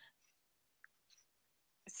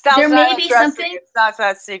 there may be something. It's not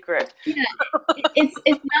that secret. Yeah,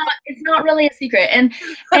 it's not really a secret, and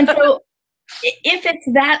so if it's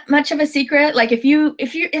that much of a secret, like if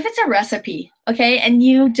it's a recipe, okay, and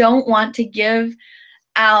you don't want to give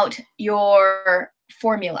out your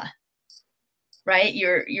formula, right,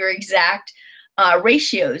 your exact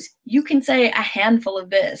ratios, you can say a handful of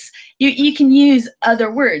this. You can use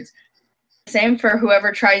other words. Same for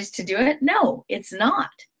whoever tries to do it. No, it's not.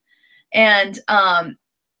 And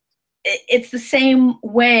it's the same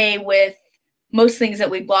way with most things that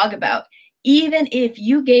we blog about. Even if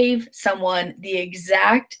you gave someone the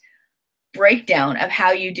exact breakdown of how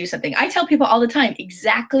you do something, I tell people all the time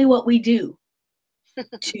exactly what we do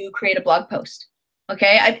to create a blog post.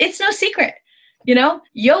 Okay, it's no secret.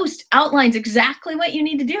 Yoast outlines exactly what you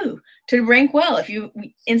need to do to rank well. If you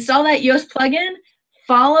install that Yoast plugin,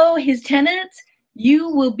 follow his tenets, you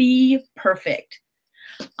will be perfect.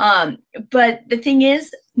 But the thing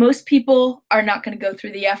is, most people are not going to go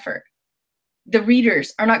through the effort. The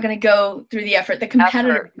readers are not going to go through the effort. The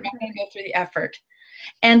competitors are not going to go through the effort.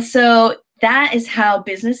 And so that is how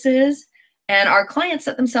businesses and our clients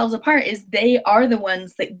set themselves apart, is they are the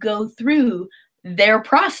ones that go through their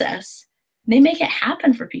process. They make it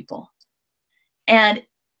happen for people. And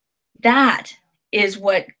that is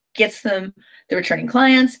what gets them the returning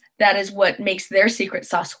clients. That is what makes their secret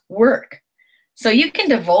sauce work. So you can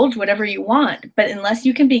divulge whatever you want, but unless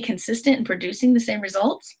you can be consistent in producing the same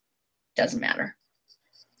results, it doesn't matter.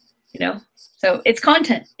 So it's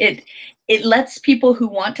content. It lets people who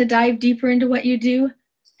want to dive deeper into what you do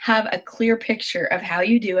have a clear picture of how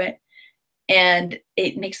you do it, and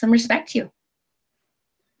it makes them respect you.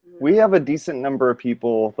 We have a decent number of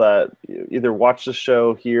people that either watch the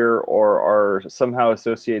show here or are somehow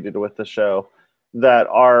associated with the show that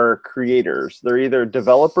are creators. They're either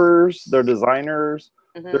developers, they're designers,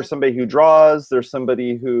 there's somebody who draws, there's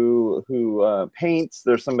somebody who paints,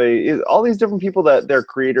 there's somebody, all these different people that they're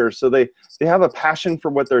creators. So they have a passion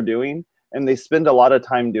for what they're doing and they spend a lot of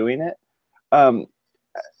time doing it.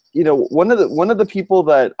 You know, one of the people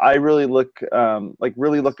that I really look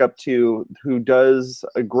up to, who does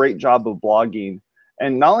a great job of blogging,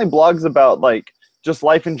 and not only blogs about like just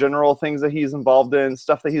life in general, things that he's involved in,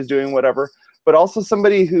 stuff that he's doing, whatever, but also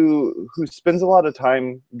somebody who spends a lot of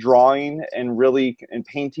time drawing and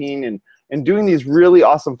painting and doing these really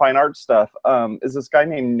awesome fine art stuff, is this guy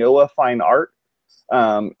named Noah Fine Art.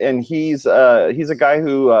 And he's a guy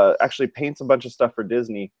who actually paints a bunch of stuff for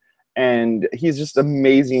Disney. And he's just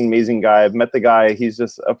amazing guy. I've met the guy. He's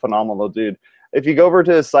just a phenomenal dude. If you go over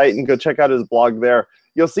to his site and go check out his blog there,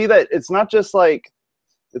 you'll see that he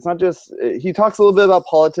talks a little bit about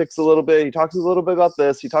politics a little bit. He talks a little bit about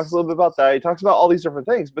this. He talks a little bit about that. He talks about all these different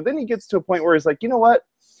things. But then he gets to a point where he's like, you know what?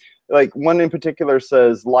 Like one in particular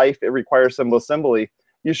says, life, it requires some assembly.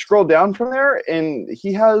 You scroll down from there and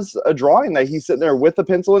he has a drawing that he's sitting there with a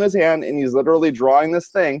pencil in his hand and he's literally drawing this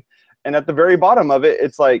thing. And at the very bottom of it,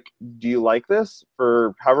 it's like, do you like this?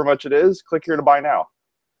 For however much it is, click here to buy now.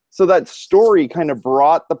 So that story kind of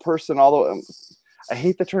brought the person all the way. I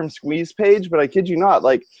hate the term squeeze page, but I kid you not.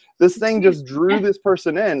 Like this thing just drew this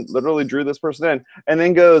person in, literally drew this person in, and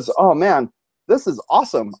then goes, oh man, this is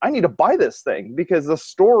awesome. I need to buy this thing because the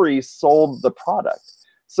story sold the product.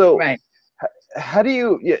 So how do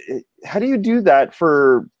you do that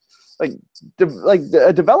for like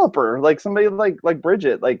a developer, like somebody like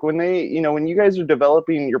Bridget, like when you guys are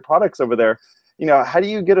developing your products over there, you know, how do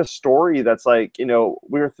you get a story that's like, you know,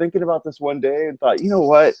 we were thinking about this one day and thought, you know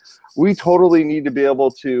what, we totally need to be able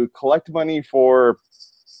to collect money for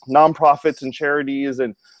nonprofits and charities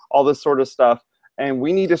and all this sort of stuff, and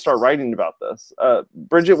we need to start writing about this.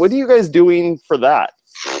 Bridget, what are you guys doing for that?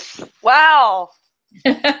 Wow.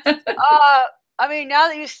 I mean, now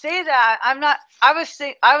that you say that,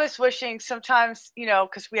 I was wishing sometimes, you know,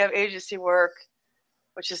 because we have agency work,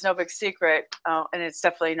 which is no big secret, and it's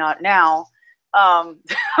definitely not now.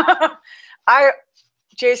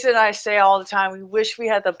 Jason and I say all the time, we wish we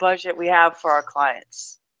had the budget we have for our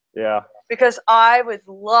clients. Yeah. Because I would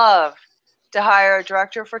love to hire a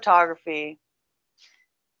director of photography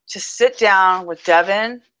to sit down with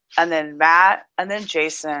Devin and then Matt and then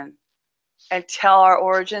Jason and tell our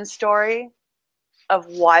origin story of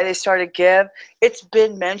why they started Give. It's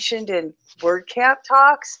been mentioned in WordCamp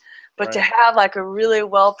talks, but to have like a really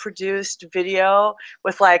well-produced video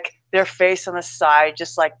with like their face on the side,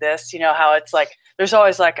 just like this, you know how it's like, there's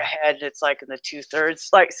always like a head, it's like in the 2/3,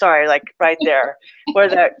 like, sorry, like right there where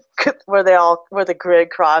the grid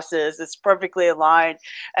crosses, it's perfectly aligned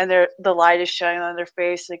and the light is shining on their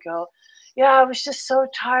face. They go, yeah, I was just so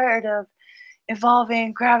tired of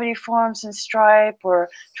involving Gravity Forms and Stripe or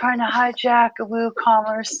trying to hijack a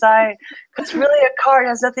WooCommerce site, because really a card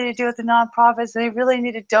has nothing to do with the nonprofits. They really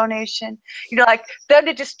need a donation. You know, like them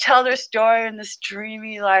to just tell their story in this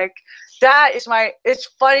dreamy, like that is it's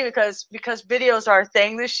funny because videos are a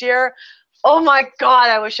thing this year. Oh my God,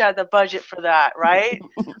 I wish I had the budget for that, right?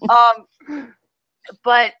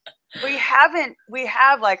 But we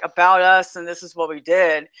have like About Us and this is what we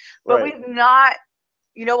did, but we've not.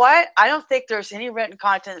 You know what? I don't think there's any written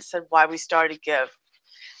content that said why we started Give.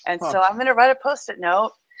 And so I'm going to write a Post-it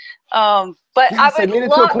note. But yes, I made it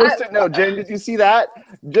to a Post-it note. Jen, did you see that?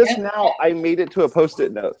 Just now, I made it to a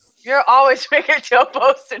Post-it note. You're always making it to a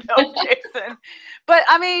Post-it note, Jason. But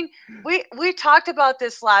I mean, we talked about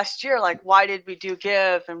this last year, like why did we do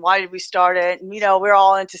Give and why did we start it? And, you know, we're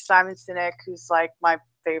all into Simon Sinek, who's like my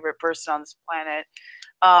favorite person on this planet.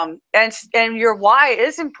 And your why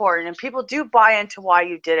is important, and people do buy into why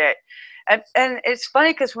you did it. And it's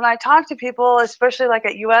funny because when I talk to people, especially like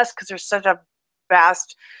at US, because there's such a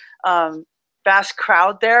vast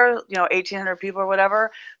crowd there, you know, 1,800 people or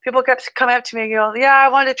whatever, people kept coming up to me and go, yeah, I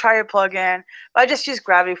wanted to try your plugin, but I just use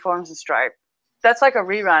Gravity Forms and Stripe. That's like a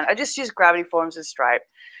rerun. I just use Gravity Forms and Stripe.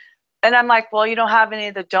 And I'm like, well, you don't have any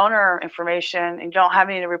of the donor information and you don't have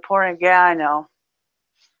any of the reporting. Yeah, I know.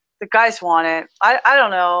 The guys want it. I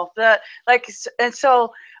don't know. And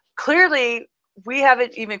so clearly we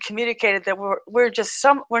haven't even communicated that we're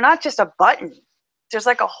not just a button. There's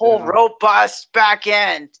like a whole robust back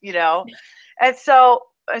end, you know? And so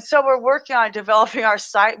we're working on developing our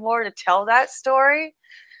site more to tell that story.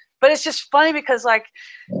 But it's just funny because like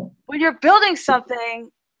when you're building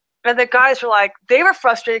something, And the guys were like, they were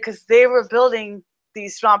frustrated because they were building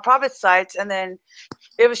these nonprofit sites, and then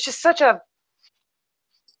it was just such a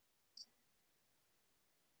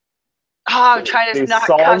I'm trying to not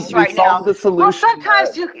cuss right now. The solution. Well,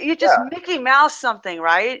 sometimes you just Mickey Mouse something,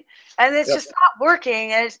 right? And it's just not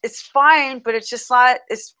working, and it's fine, but it's just not.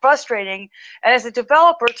 It's frustrating. And as a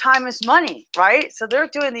developer, time is money, right? So they're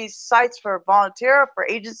doing these sites for volunteer, for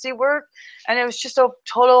agency work, and it was just a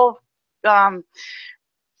total,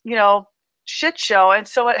 you know, shit show. And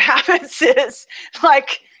so what happens is,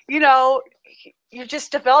 like, you know, you're just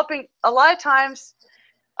developing. A lot of times,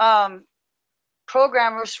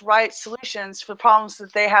 programmers write solutions for problems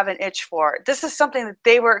that they have an itch for. This is something that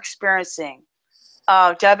they were experiencing.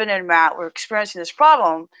 Devin and Matt were experiencing this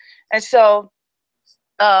problem. And so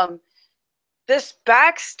this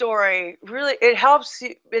backstory really, it helps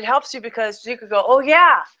you because you could go, oh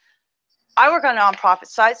yeah, I work on nonprofit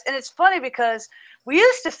sites. And it's funny because we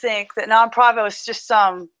used to think that nonprofit was just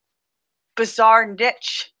some bizarre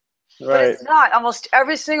niche. Right. But it's not. Almost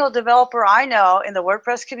every single developer I know in the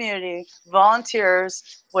WordPress community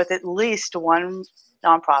volunteers with at least one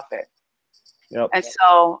nonprofit. Yep. And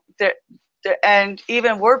so, and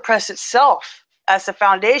even WordPress itself, as a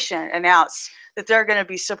foundation, announced that they're going to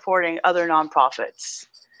be supporting other nonprofits.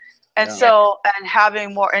 And so, and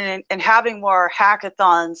having more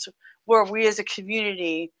hackathons where we as a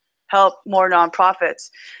community help more nonprofits.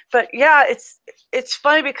 But yeah, it's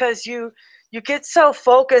funny because you get so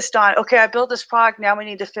focused on, okay, I built this product, now we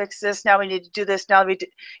need to fix this, now we need to do this, now we do,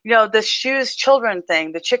 you know, the shoes children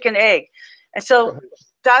thing, the chicken egg. And so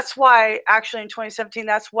that's why, actually in 2017,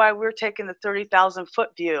 that's why we're taking the 30,000 foot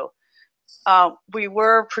view. We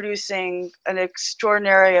were producing an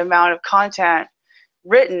extraordinary amount of content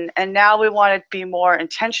written, and now we want to be more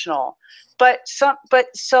intentional. But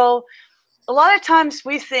so a lot of times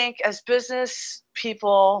we think as business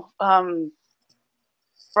people,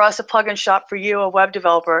 for us, a plugin shop, for you, a web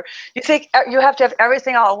developer, you think you have to have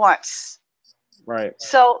everything all at once. Right.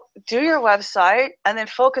 So do your website and then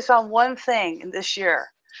focus on one thing in this year.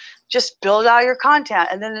 Just build out your content,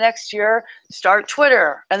 and then the next year start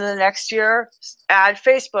Twitter, and then the next year add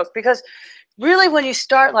Facebook. Because really, when you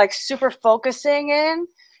start like super focusing in,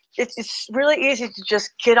 it's really easy to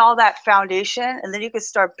just get all that foundation, and then you can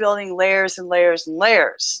start building layers and layers and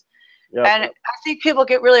layers. Yep. And I think people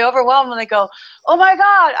get really overwhelmed when they go, oh my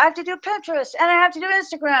God, I have to do Pinterest, and I have to do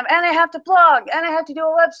Instagram, and I have to blog, and I have to do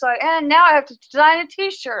a website, and now I have to design a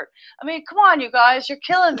t-shirt. I mean, come on, you guys, you're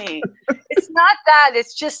killing me. It's not that.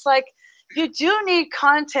 It's just like, you do need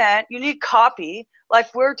content. You need copy.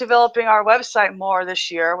 Like, we're developing our website more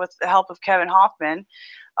this year with the help of Kevin Hoffman,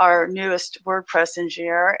 our newest WordPress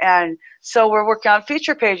engineer. And so we're working on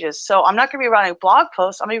feature pages. So I'm not going to be writing blog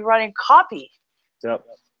posts. I'm going to be writing copy. Yep.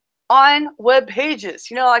 On web pages,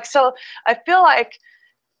 you know, like, so I feel like,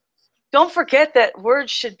 don't forget that words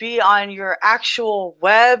should be on your actual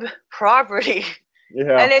web property.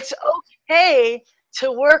 Yeah. And it's okay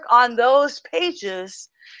to work on those pages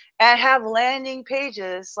and have landing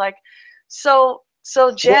pages. Like, so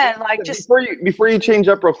Jen, well, like, just before you change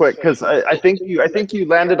up real quick, because I think you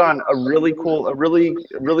landed on a really cool, a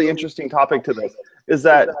really interesting topic to this, is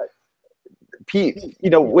that Pete, you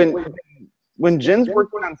know, when Jen's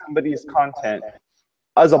working on somebody's content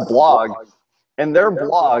as a blog, and their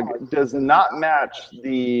blog does not match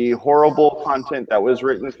the horrible content that was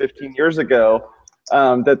written 15 years ago,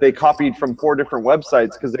 that they copied from 4 different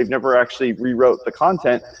websites because they've never actually rewrote the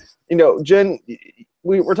content. You know, Jen,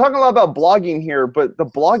 we're talking a lot about blogging here, but the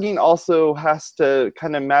blogging also has to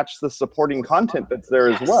kind of match the supporting content that's there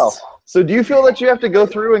as well. So do you feel that you have to go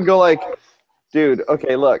through and go like, dude,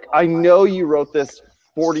 okay, look, I know you wrote this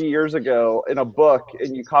 40 years ago in a book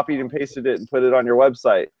and you copied and pasted it and put it on your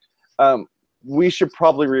website. We should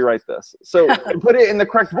probably rewrite this. So and put it in the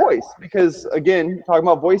correct voice, because again, talking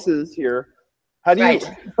about voices here, how do you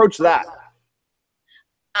approach that?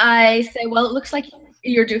 I say, well, it looks like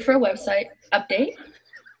you're due for a website update.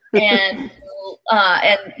 And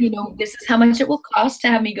you know, this is how much it will cost to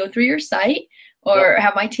have me go through your site, or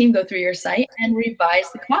have my team go through your site and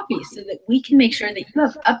revise the copy so that we can make sure that you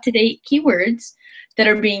have up-to-date keywords that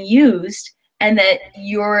are being used and that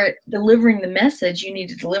you're delivering the message you need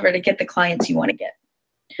to deliver to get the clients you want to get.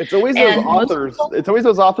 It's always those authors. It's always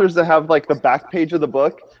those authors that have like the back page of the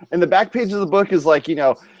book, and the back page of the book is like, you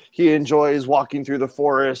know, he enjoys walking through the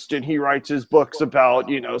forest and he writes his books about,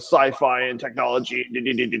 you know, sci-fi and technology.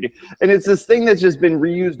 And it's this thing that's just been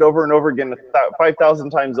reused over and over again 5,000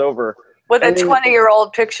 times over. With a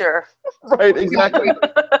 20-year-old picture. Right, exactly.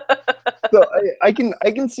 So I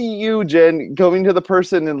can see you, Jen, going to the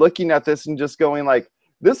person and looking at this and just going like,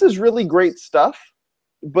 this is really great stuff,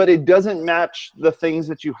 but it doesn't match the things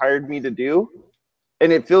that you hired me to do.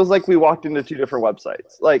 And it feels like we walked into two different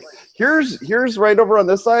websites. Like here's right over on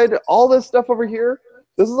this side, all this stuff over here,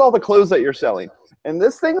 this is all the clothes that you're selling. And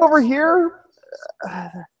this thing over here,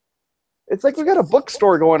 it's like we got a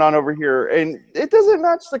bookstore going on over here, and it doesn't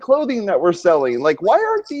match the clothing that we're selling. Like, why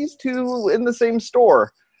aren't these two in the same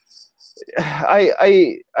store?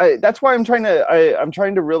 That's why I'm trying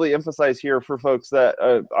to really emphasize here for folks that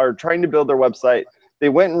are trying to build their website. They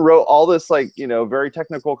went and wrote all this, like, you know, very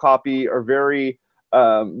technical copy or very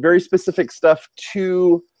specific stuff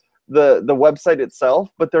to the website itself,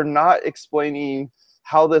 but they're not explaining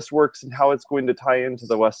how this works and how it's going to tie into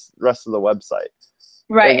the rest of the website.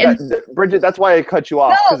 Right. And Bridget, that's why I cut you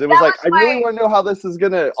off, because it was like, I really want to know how this is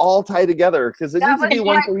going to all tie together, because it needs to be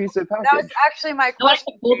one cohesive package. That was actually my question.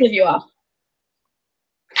 I'll both of you off.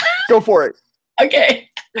 Go for it. Okay.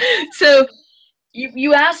 So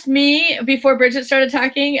you asked me before Bridget started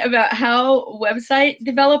talking about how website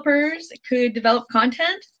developers could develop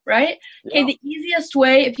content, right? Yeah. Okay, the easiest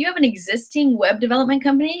way, if you have an existing web development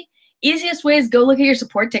company, easiest way is go look at your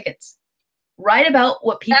support tickets. Write about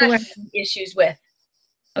what people are having issues with.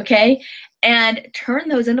 Okay, and turn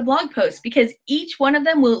those into blog posts, because each one of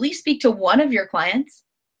them will at least speak to one of your clients,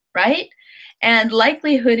 right? And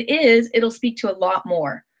likelihood is it'll speak to a lot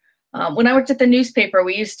more. When I worked at the newspaper,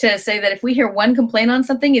 we used to say that if we hear one complaint on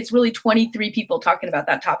something, it's really 23 people talking about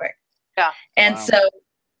that topic. Yeah. And so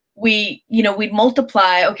we'd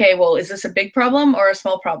multiply, okay, well, is this a big problem or a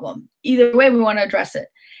small problem? Either way, we want to address it.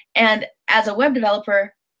 And as a web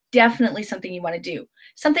developer, definitely something you want to do.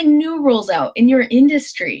 Something new rolls out in your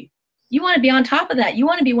industry. You want to be on top of that. You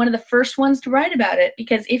want to be one of the first ones to write about it,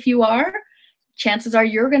 because if you are, chances are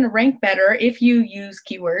you're going to rank better if you use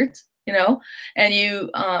keywords, you know, and you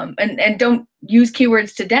and don't use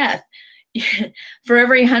keywords to death. For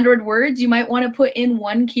every 100 words, you might want to put in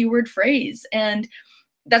one keyword phrase. And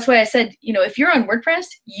that's why I said, you know, if you're on WordPress,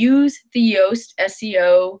 use the Yoast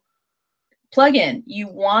SEO plugin. You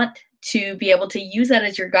want to be able to use that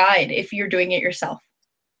as your guide if you're doing it yourself.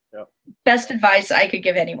 Yep. Best advice I could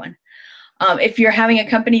give anyone. If you're having a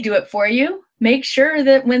company do it for you, make sure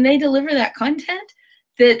that when they deliver that content,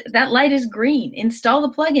 that light is green. Install the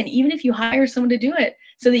plugin, even if you hire someone to do it,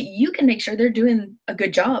 so that you can make sure they're doing a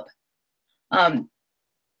good job.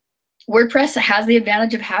 WordPress has the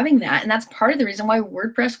advantage of having that, and that's part of the reason why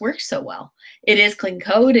WordPress works so well. It is clean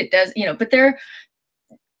code. It does, you know, but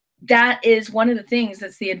that is one of the things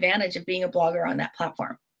that's the advantage of being a blogger on that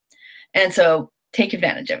platform. And so take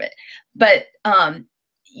advantage of it. But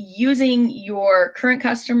using your current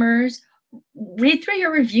customers, read through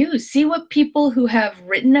your reviews, see what people who have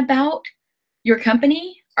written about your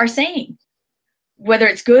company are saying, whether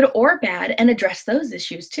it's good or bad, and address those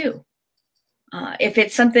issues too. If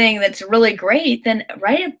it's something that's really great, then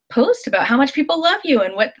write a post about how much people love you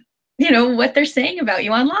and what they're saying about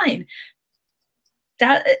you online.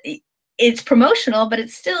 That it's promotional, but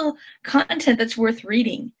it's still content that's worth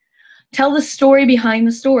reading. Tell the story behind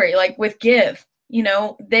the story. Like with Give, you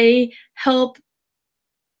know, they help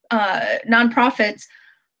nonprofits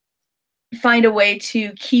find a way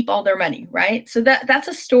to keep all their money, right? So that's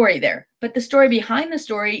a story there. But the story behind the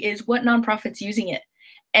story is what nonprofit's using it,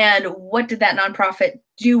 and what did that nonprofit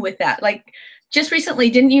do with that? Like just recently,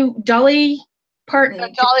 didn't you, Dolly Parton? The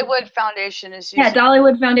Dollywood Foundation is using. Yeah,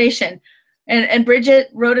 Dollywood Foundation. And Bridget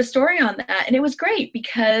wrote a story on that, and it was great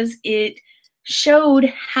because it showed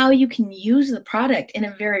how you can use the product in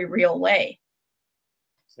a very real way.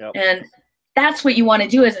 Yep. And that's what you want to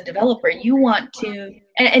do as a developer. You want to,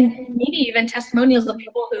 and maybe even testimonials of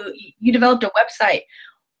people who you developed a website.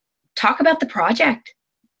 Talk about the project.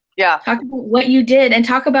 Yeah. Talk about what you did and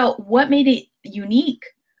talk about what made it unique.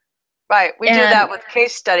 Right. We do that with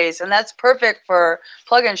case studies, and that's perfect for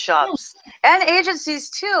plugin shops and agencies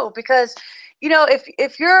too, because, you know,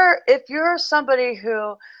 if you're somebody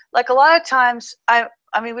who, like, a lot of times, I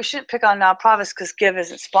mean, we shouldn't pick on nonprofits because Give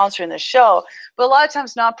isn't sponsoring the show, but a lot of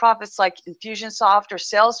times nonprofits like Infusionsoft or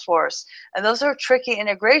Salesforce, and those are tricky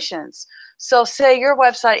integrations. So say your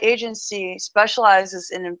website agency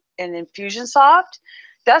specializes in Infusionsoft,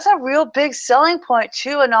 that's a real big selling point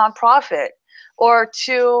to a nonprofit, or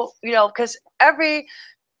to, you know, because every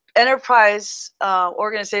enterprise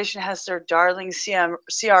organization has their darling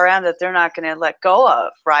CRM that they're not going to let go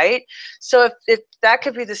of, right? So if that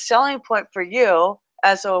could be the selling point for you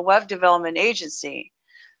as a web development agency.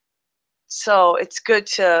 So it's good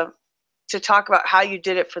to talk about how you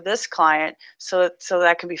did it for this client, so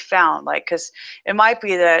that can be found. Like, because it might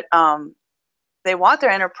be that they want their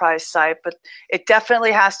enterprise site, but it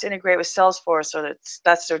definitely has to integrate with Salesforce, or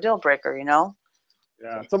that's their deal breaker, you know?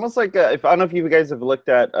 Yeah, it's almost like if I don't know if you guys have looked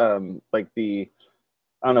at like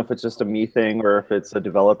I don't know if it's just a me thing or if it's a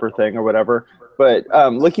developer thing or whatever, but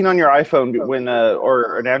looking on your iPhone when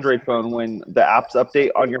or an Android phone when the apps update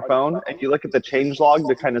on your phone and you look at the change log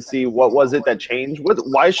to kind of see what was it that changed.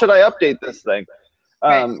 Why should I update this thing?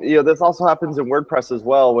 You know, this also happens in WordPress as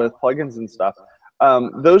well with plugins and stuff.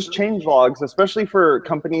 Those change logs, especially for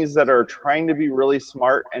companies that are trying to be really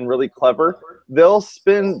smart and really clever, they'll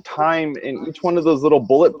spend time in each one of those little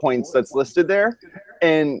bullet points that's listed there,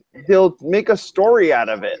 and they'll make a story out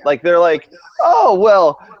of it. Like they're like, oh,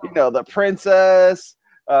 well, you know, the princess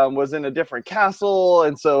was in a different castle,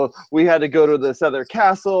 and so we had to go to this other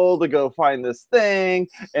castle to go find this thing,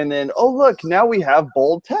 and then, oh, look, now we have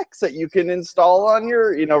bold text that you can install on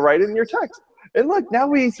your, you know, right in your text. And look, now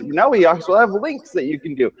we also have links that you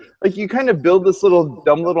can do. Like you kind of build this little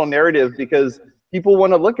dumb little narrative because people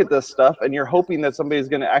want to look at this stuff, and you're hoping that somebody's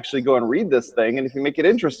going to actually go and read this thing. And if you make it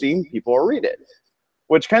interesting, people will read it.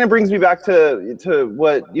 Which kind of brings me back to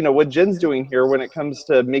what, you know, what Jen's doing here when it comes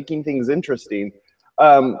to making things interesting.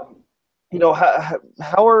 You know,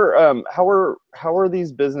 how are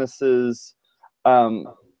these businesses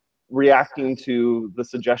reacting to the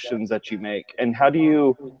suggestions that you make, and how do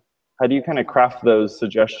you kind of craft those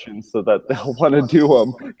suggestions so that they'll want to do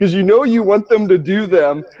them? Because you know you want them to do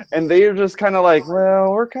them, and they're just kind of like,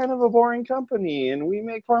 well, we're kind of a boring company, and we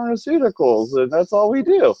make pharmaceuticals, and that's all we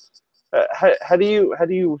do. How do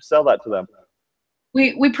you sell that to them?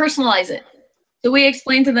 We personalize it. So we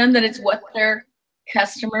explain to them that it's what their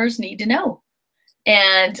customers need to know.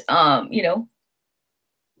 And, you know,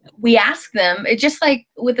 we ask them, it just like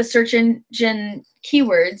with the search engine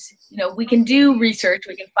keywords, you know, we can do research,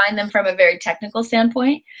 we can find them from a very technical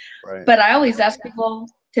standpoint, right. But I always ask people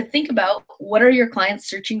to think about, what are your clients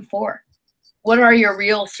searching for? What are your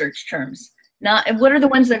real search terms? And what are the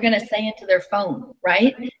ones they're going to say into their phone,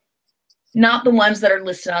 right? Not the ones that are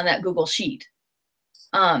listed on that Google sheet.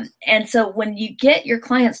 And so when you get your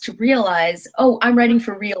clients to realize, oh, I'm writing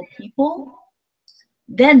for real people,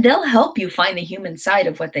 then they'll help you find the human side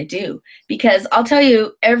of what they do. Because I'll tell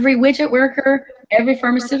you, every widget worker, every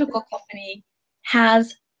pharmaceutical company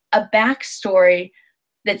has a backstory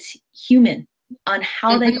that's human on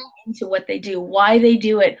how they go into what they do, why they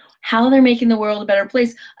do it, how they're making the world a better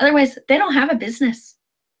place. Otherwise, they don't have a business.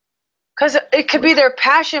 Because it could be their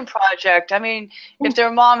passion project. I mean, if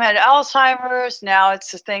their mom had Alzheimer's, now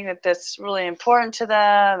it's a thing that's really important to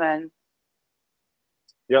them. And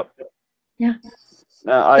yep. Yeah.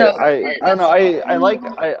 I don't know. I like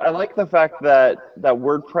the fact that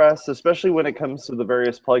WordPress, especially when it comes to the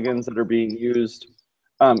various plugins that are being used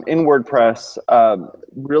in WordPress,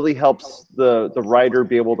 really helps the writer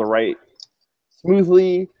be able to write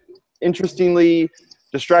smoothly, interestingly,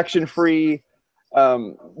 distraction-free.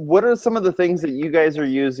 What are some of the things that you guys are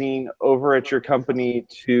using over at your company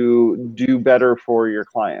to do better for your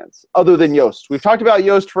clients, other than Yoast? We've talked about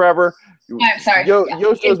Yoast forever. I'm sorry.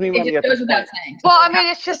 Yoast owes me money. It goes without saying. Well, I mean,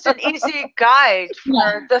 it's just an easy guide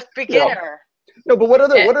for the beginner. No, but what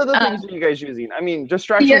other things are you guys using? I mean,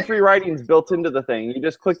 distraction-free writing is built into the thing. You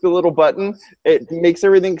just click the little button, it makes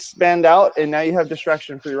everything expand out, and now you have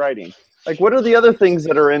distraction-free writing. Like, what are the other things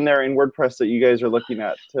that are in there in WordPress that you guys are looking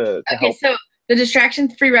at to help? So the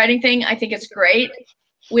distraction-free writing thing, I think it's great.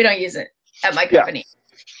 We don't use it at my company.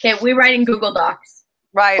 Okay, we write in Google Docs.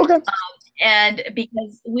 Right. Okay. And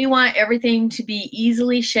because we want everything to be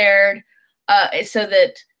easily shared, so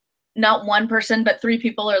that not one person but 3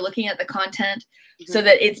 people are looking at the content, so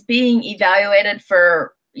that it's being evaluated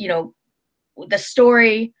for, you know, the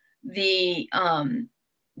story, the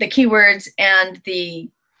keywords, and the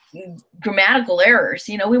grammatical errors.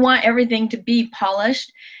 You know, we want everything to be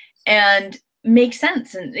polished and make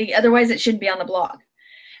sense, and otherwise it shouldn't be on the blog.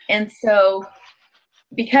 And so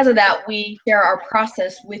because of that, we share our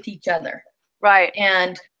process with each other. Right.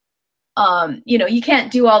 And you know, you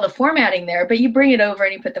can't do all the formatting there, but you bring it over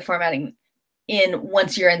and you put the formatting in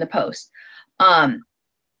once you're in the post. The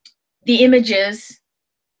images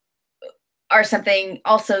are something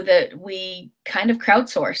also that we kind of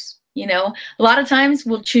crowdsource. You know, a lot of times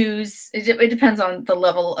we'll choose, it depends on the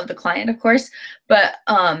level of the client, of course, but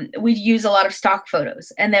we use a lot of stock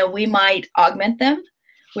photos, and then we might augment them.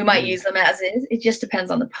 We might use them as is. It just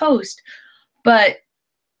depends on the post. But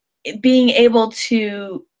being able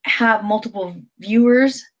to have multiple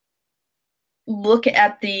viewers look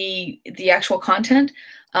at the actual content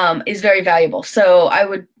is very valuable. So I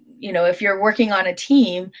would, you know, if you're working on a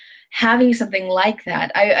team, having something like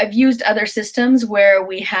that. I've used other systems where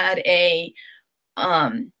we had a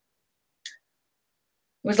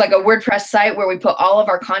was like a WordPress site where we put all of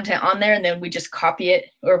our content on there and then we just copy it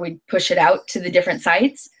or we push it out to the different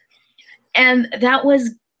sites. And that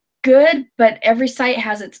was good, but every site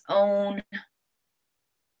has its own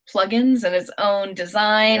plugins and its own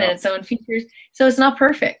design and its own features. So it's not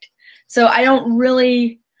perfect. So I don't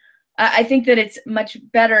really, I think that it's much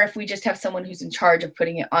better if we just have someone who's in charge of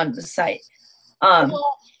putting it on the site.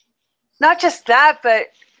 Well, not just that, but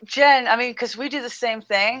Jen, I mean, because we do the same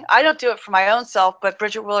thing. I don't do it for my own self, but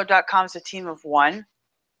BridgetWheeler.com is a team of one.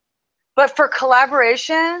 But for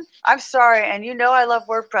collaboration, I'm sorry, and you know I love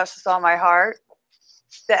WordPress with all my heart.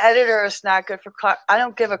 The editor is not good for, I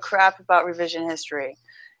don't give a crap about revision history.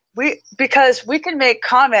 Because we can make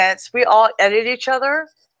comments, we all edit each other.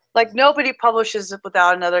 Like nobody publishes it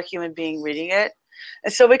without another human being reading it.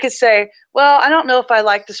 And so we could say, well, I don't know if I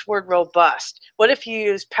like this word robust. What if you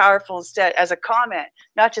use powerful instead as a comment,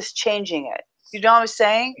 not just changing it? You know what I'm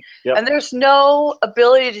saying? Yep. And there's no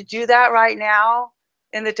ability to do that right now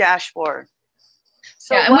in the dashboard.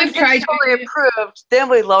 So yeah, and once it's totally approved, then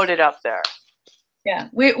we load it up there. Yeah,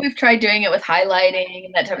 we've tried doing it with highlighting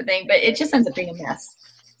and that type of thing, but it just ends up being a mess.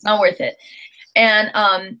 It's not worth it.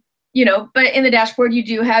 And, you know, but in the dashboard, you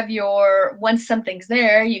do have your, once something's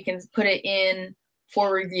there, you can put it in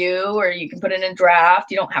for review or you can put it in draft.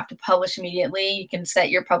 You don't have to publish immediately. You can set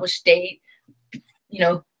your publish date, you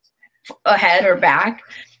know, ahead or back.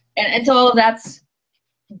 And so all of that's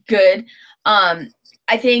good. I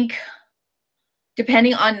think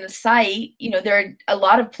depending on the site, you know, there are a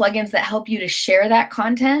lot of plugins that help you to share that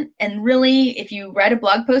content. And really, if you write a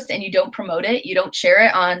blog post and you don't promote it, you don't share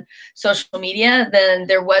it on social media, then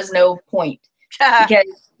there was no point.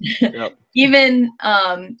 Because even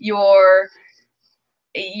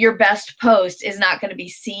your best post is not going to be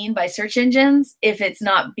seen by search engines if it's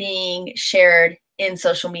not being shared in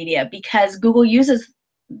social media, because Google uses,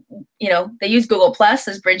 you know, they use Google Plus,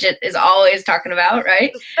 as Bridget is always talking about,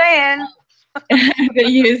 right? Just saying. They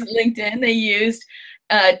use LinkedIn, they used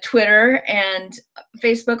Twitter and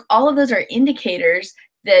Facebook. All of those are indicators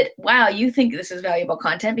that, wow, you think this is valuable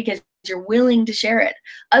content because you're willing to share it.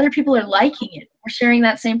 Other people are liking it or sharing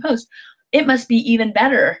that same post. It must be even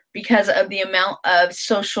better because of the amount of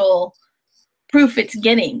social proof it's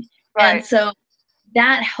getting. Right. And so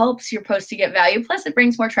that helps your post to get value. Plus it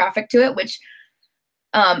brings more traffic to it, which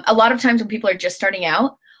a lot of times when people are just starting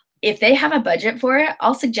out, if they have a budget for it,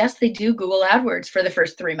 I'll suggest they do Google AdWords for the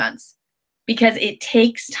first 3 months, because it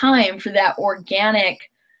takes time for that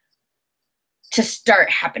organic to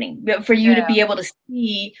start happening, for you to be able to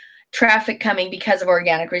see traffic coming because of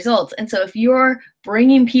organic results. And so if you're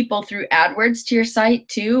bringing people through AdWords to your site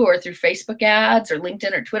too, or through Facebook ads or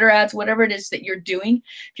LinkedIn or Twitter ads, whatever it is that you're doing,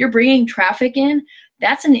 if you're bringing traffic in,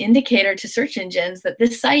 that's an indicator to search engines that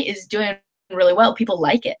this site is doing really well. People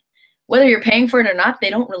like it. Whether you're paying for it or not, they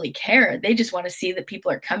don't really care. They just want to see that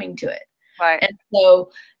people are coming to it. Right. And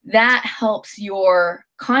so that helps your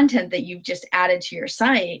content that you've just added to your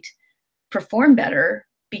site perform better,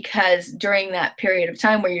 because during that period of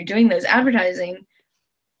time where you're doing those advertising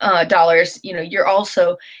dollars, you know, you're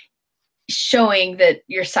also showing that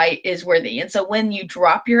your site is worthy. And so when you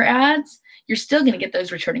drop your ads, you're still going to get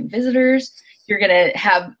those returning visitors. You're going to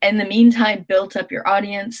have, in the meantime, built up your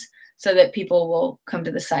audience so that people will come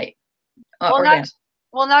to the site.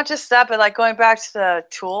 Not just that, but like going back to the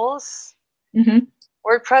tools,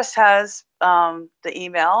 WordPress has the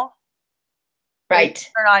email. Right.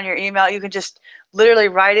 Turn on your email. You can just literally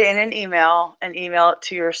write it in an email and email it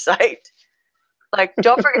to your site. Like,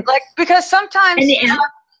 don't forget, like, because sometimes you have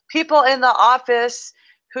people in the office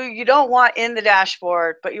who you don't want in the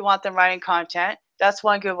dashboard, but you want them writing content. That's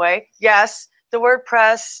one good way. Yes, the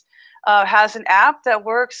WordPress has an app that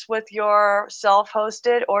works with your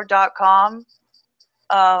self-hosted or .com,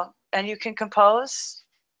 and you can compose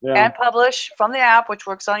and publish from the app, which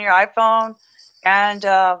works on your iPhone and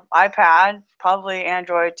iPad, probably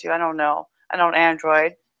Android too. I don't know. I don't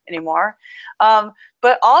Android anymore.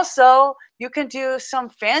 But also, you can do some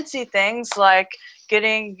fancy things like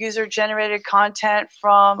getting user-generated content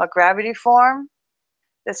from a Gravity form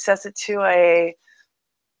that sets it to a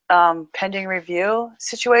pending review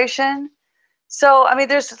situation. So, I mean,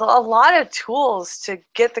 there's a lot of tools to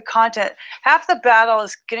get the content. Half the battle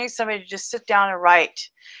is getting somebody to just sit down and write.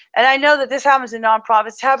 And I know that this happens in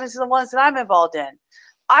nonprofits. It happens in the ones that I'm involved in.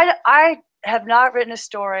 I have not written a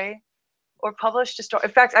story or published a story. In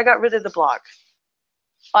fact, I got rid of the blog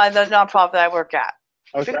on the nonprofit that I work at.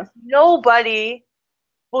 Okay. Because nobody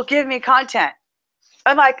will give me content.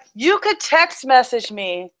 I'm like, you could text message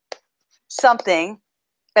me something,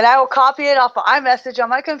 and I will copy it off of iMessage on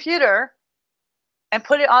my computer and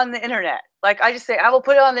put it on the internet. Like I just say, I will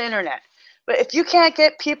put it on the internet. But if you can't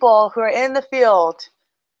get people who are in the field,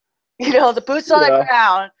 you know, the boots on the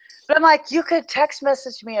ground, but I'm like, you could text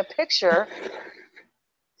message me a picture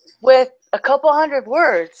with a couple hundred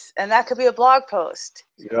words, and that could be a blog post.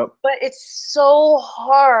 Yep. But it's so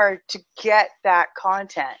hard to get that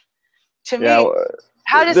content. To me,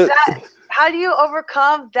 how do you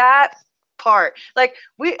overcome that part? Like,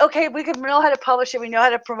 we could know how to publish it, we know how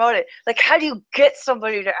to promote it. Like, how do you get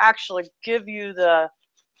somebody to actually give you the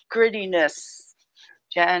grittiness,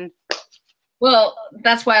 Jen? Well,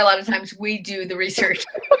 that's why a lot of times we do the research.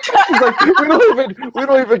 Like, we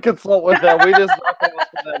don't even consult with them. We just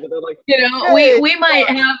them, they're like, you know, hey, we might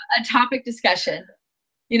have a topic discussion,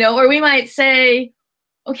 you know, or we might say,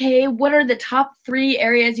 okay, what are the top 3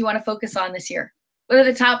 areas you want to focus on this year? What are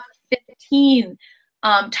the top 15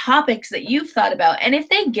 topics that you've thought about? And if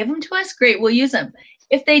they give them to us, great, we'll use them.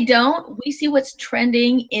 If they don't, we see what's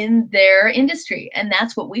trending in their industry, and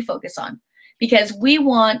that's what we focus on, because we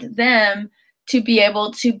want them to be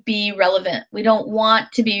able to be relevant. We don't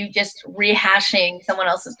want to be just rehashing someone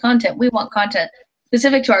else's content. We want content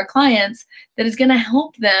specific to our clients that is going to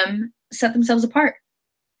help them set themselves apart.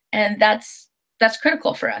 And that's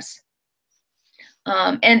critical for us.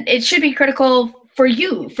 And it should be critical for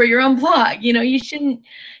you, for your own blog. You know, you shouldn't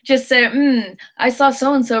just say, I saw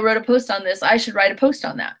so-and-so wrote a post on this, I should write a post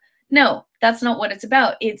on that. No, that's not what it's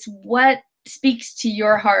about. It's what speaks to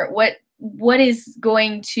your heart, what is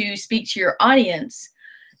going to speak to your audience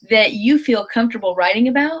that you feel comfortable writing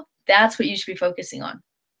about. That's what you should be focusing on.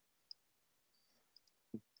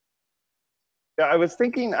 Yeah, I was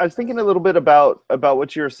thinking a little bit about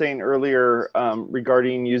what you were saying earlier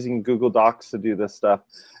regarding using Google Docs to do this stuff.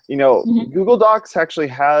 You know, Google Docs actually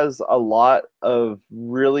has a lot of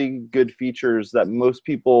really good features that most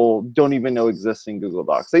people don't even know exist in Google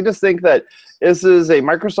Docs. They just think that this is a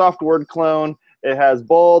Microsoft Word clone. It has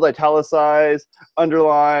bold, italicized,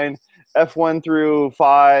 underline, F1 through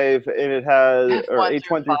 5, and it has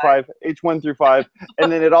H1 through 5,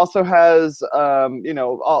 and then it also has you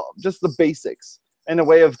know, just the basics and a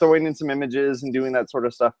way of throwing in some images and doing that sort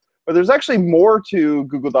of stuff. But there's actually more to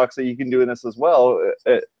Google Docs that you can do in this as well.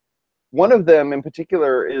 One of them in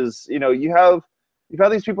particular is, you know, you have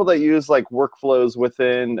these people that use like workflows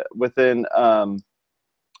within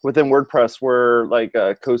WordPress, where like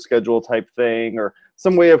a co-schedule type thing or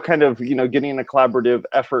some way of kind of, you know, getting a collaborative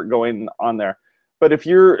effort going on there. But if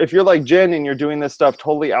you're like Jen and you're doing this stuff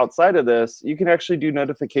totally outside of this, you can actually do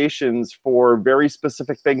notifications for very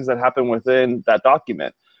specific things that happen within that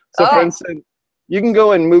document. So for instance, you can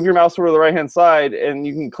go and move your mouse over to the right-hand side, and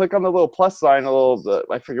you can click on the little plus sign,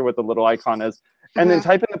 I forget what the little icon is, and then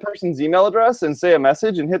type in the person's email address and say a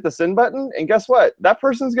message and hit the send button. And guess what? That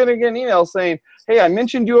person's going to get an email saying, hey, I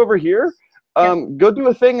mentioned you over here. Go do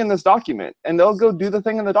a thing in this document. And they'll go do the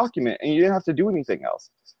thing in the document, and you didn't have to do anything else.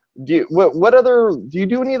 Do you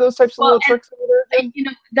do any of those types of little tricks over there? You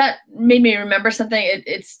know, that made me remember something.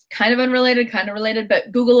 It's kind of unrelated, kind of related,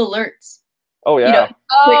 but Google Alerts. Oh, yeah. You know,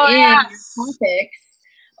 put in your topics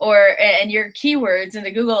and your keywords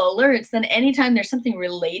into Google Alerts, then anytime there's something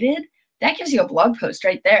related, that gives you a blog post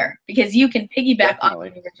right there, because you can piggyback on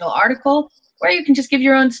the original article, or you can just give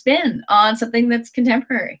your own spin on something that's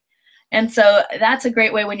contemporary. And so that's a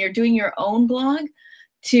great way when you're doing your own blog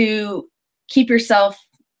to keep yourself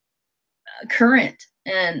current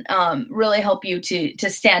and really help you to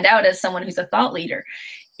stand out as someone who's a thought leader.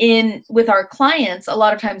 With our clients, a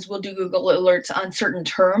lot of times we'll do Google Alerts on certain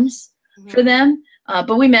terms for them,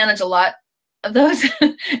 but we manage a lot of those.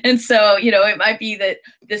 And so, you know, it might be that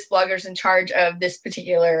this blogger's in charge of this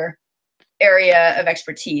particular area of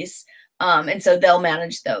expertise, and so they'll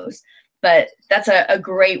manage those. But that's a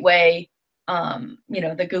great way, you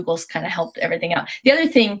know, the Google's kind of helped everything out. The other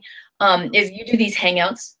thing is you do these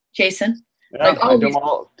Hangouts, Jason. Yeah, like I do them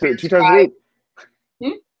all two times a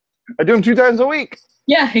week. I do them 2 times a week.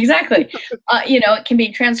 Yeah, exactly. You know, it can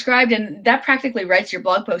be transcribed, and that practically writes your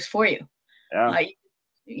blog post for you. Yeah.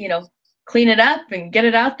 You know, clean it up and get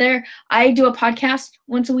it out there. I do a podcast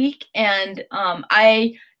once a week, and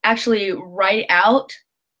I actually write out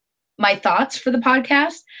my thoughts for the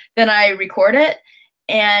podcast. Then I record it,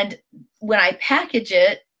 and when I package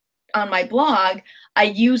it on my blog, I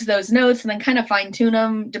use those notes and then kind of fine tune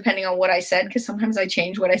them depending on what I said, because sometimes I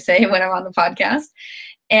change what I say when I'm on the podcast.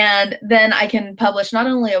 And then I can publish not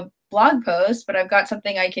only a blog post, but I've got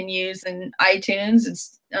something I can use in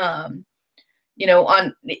iTunes, and you know,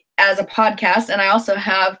 as a podcast. And I also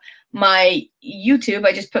have my YouTube.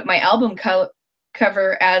 I just put my album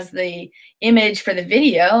cover as the image for the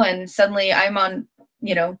video, and suddenly I'm on,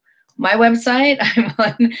 you know, my website, I'm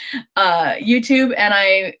on YouTube, and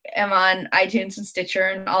I am on iTunes and Stitcher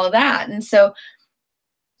and all of that. And so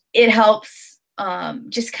it helps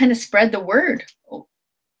just kind of spread the word.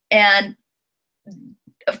 And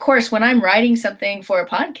of course, when I'm writing something for a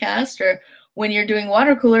podcast, or when you're doing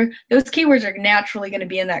water cooler, those keywords are naturally going to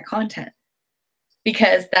be in that content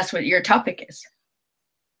because that's what your topic is.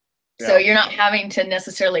 Yeah. So you're not having to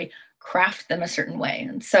necessarily craft them a certain way.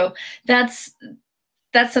 And so that's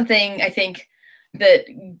something I think that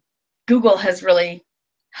Google has really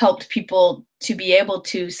helped people to be able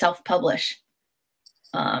to self-publish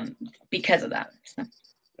because of that. So.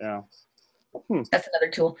 Yeah. That's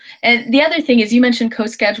another tool. And the other thing is, you mentioned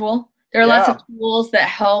CoSchedule. There are lots of tools that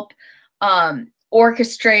help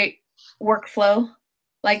orchestrate workflow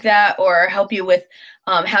like that, or help you with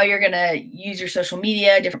how you're going to use your social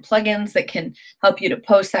media, different plugins that can help you to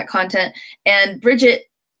post that content. And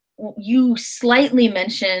Bridget, you slightly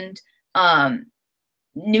mentioned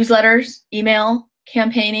newsletters, email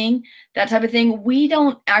campaigning, that type of thing. We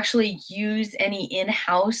don't actually use any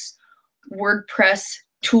in-house WordPress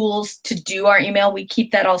tools to do our email. We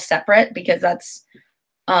keep that all separate because that's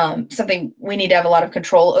something we need to have a lot of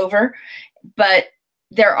control over. But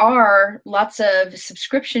there are lots of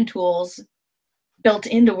subscription tools built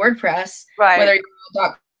into WordPress, whether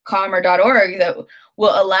you're .com or .org, that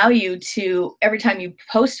will allow you to, every time you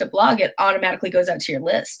post a blog, it automatically goes out to your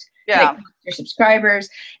list. Yeah. Your subscribers.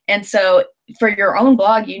 And so for your own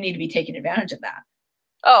blog, you need to be taking advantage of that.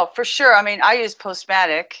 Oh, for sure. I mean, I use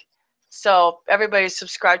Postmatic. So everybody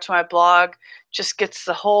subscribed to my blog just gets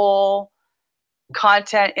the whole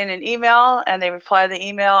content in an email, and they reply to the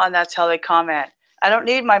email, and that's how they comment. I don't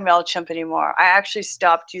need my MailChimp anymore. I actually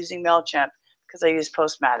stopped using MailChimp because I use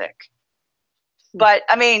Postmatic. But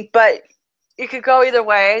I mean, you could go either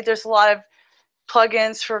way. There's a lot of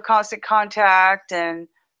plugins for Constant Contact and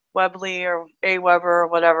Weebly or Aweber or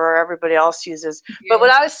whatever everybody else uses. Yes. But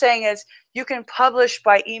what I was saying is, you can publish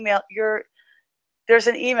by email. There's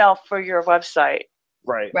an email for your website.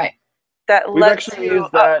 Right. That We've lets actually you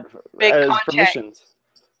used that make as content. permissions.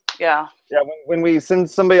 Yeah. Yeah. When we send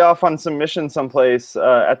somebody off on some mission someplace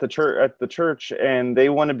at the church, and they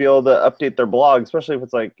want to be able to update their blog, especially if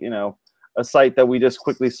it's like, you know, a site that we just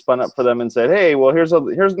quickly spun up for them and said, hey, well, here's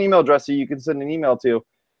an email address that you can send an email to,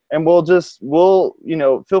 and we'll you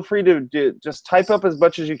know, feel free to just type up as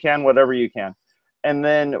much as you can, whatever you can. And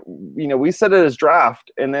then, you know, we set it as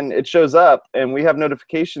draft, and then it shows up, and we have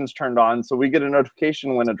notifications turned on. So we get a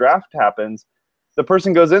notification when a draft happens. The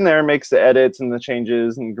person goes in there and makes the edits and the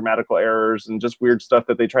changes and grammatical errors and just weird stuff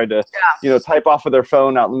that they tried to, you know, type off of their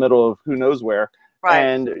phone out in the middle of who knows where. Right.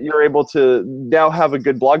 And you're able to now have a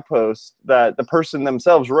good blog post that the person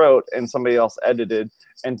themselves wrote and somebody else edited,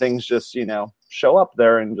 and things just, you know, show up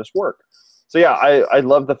there and just work. So yeah, I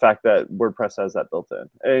love the fact that WordPress has that built in,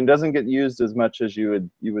 and it doesn't get used as much as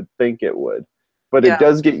you would think it would, but it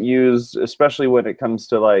does get used, especially when it comes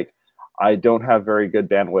to, like, I don't have very good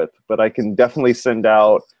bandwidth, but I can definitely send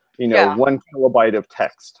out, you know, 1 kilobyte of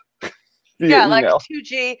text. Yeah, like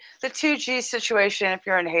 2G, the 2G situation if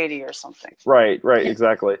you're in Haiti or something. Right,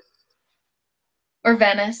 exactly. Or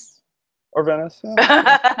Venice.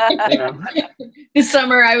 Yeah. You know. This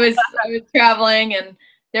summer I was traveling, and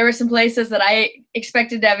there were some places that I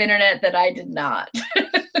expected to have internet that I did not.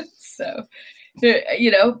 So, you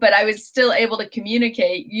know, but I was still able to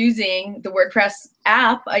communicate using the WordPress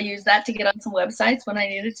app. I used that to get on some websites when I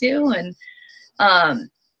needed to. And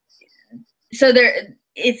so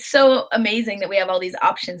it's so amazing that we have all these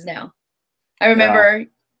options now. I remember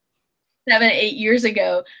 7, 8 years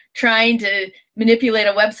ago trying to manipulate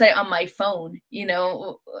a website on my phone. You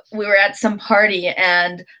know, we were at some party,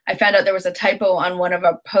 and I found out there was a typo on one of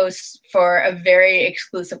our posts for a very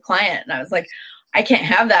exclusive client. And I was like, I can't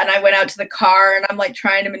have that. And I went out to the car, and I'm like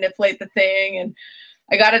trying to manipulate the thing, and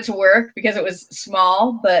I got it to work because it was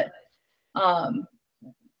small, but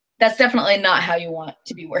that's definitely not how you want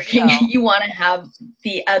to be working. No. You want to have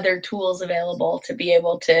the other tools available to be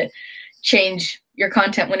able to change your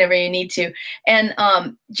content whenever you need to. And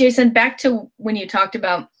Jason, back to when you talked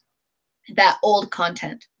about that old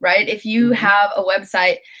content, right? If you have a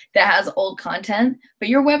website that has old content, but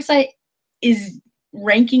your website is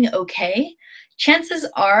ranking okay, chances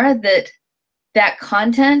are that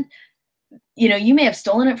content, you know, you may have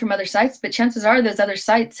stolen it from other sites, but chances are those other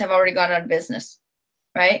sites have already gone out of business,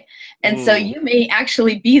 right? And so you may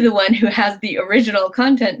actually be the one who has the original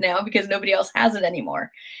content now because nobody else has it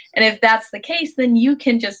anymore. And if that's the case, then you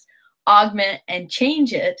can just augment and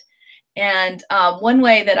change it. And one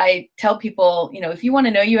way that I tell people, you know, if you want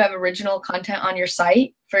to know you have original content on your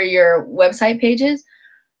site for your website pages,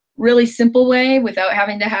 really simple way without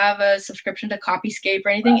having to have a subscription to Copyscape or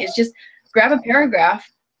anything is just grab a paragraph,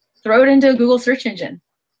 throw it into a Google search engine,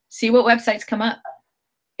 see what websites come up.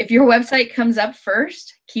 If your website comes up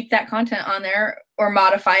first, keep that content on there or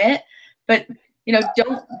modify it. But, you know,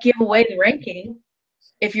 don't give away the ranking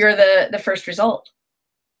if you're the first result.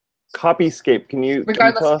 Copyscape, can you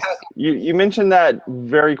tell us? You mentioned that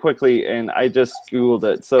very quickly, and I just Googled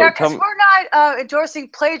it. So yeah, because we're not endorsing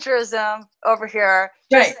plagiarism over here,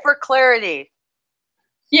 just for clarity.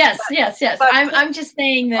 Yes, yes, yes. I'm just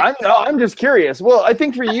saying that. I'm just curious. Well, I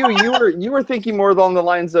think for you, you were thinking more along the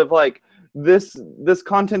lines of like this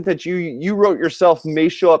content that you wrote yourself may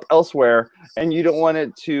show up elsewhere, and you don't want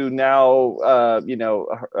it to now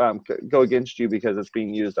go against you because it's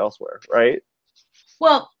being used elsewhere, right?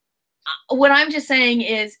 Well, what I'm just saying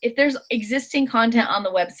is if there's existing content on the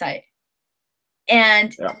website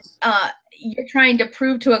and you're trying to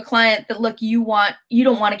prove to a client that, look, you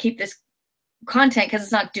don't want to keep this content because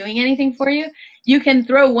it's not doing anything for you, you can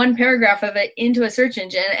throw one paragraph of it into a search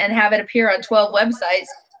engine and have it appear on 12 websites,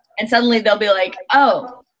 and suddenly they'll be like,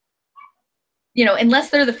 oh, you know, unless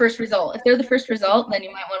they're the first result. If they're the first result, then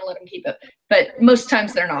you might want to let them keep it. But most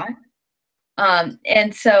times they're not.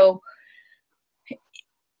 And so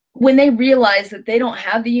when they realize that they don't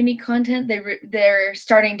have the unique content, they're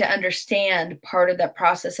starting to understand part of that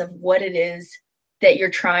process of what it is that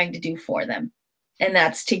you're trying to do for them. And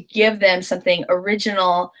that's to give them something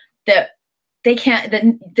original that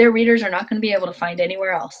their readers are not going to be able to find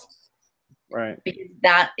anywhere else. Right. Because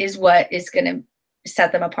that is what is going to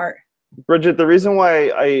set them apart. Bridget, the reason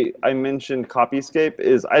why I mentioned Copyscape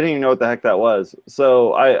is I didn't even know what the heck that was.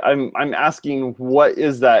 So I'm asking, what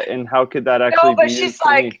is that, and how could that actually be used? No, but she's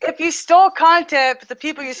like, if you stole content, but the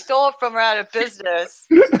people you stole it from are out of business,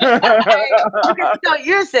 you can still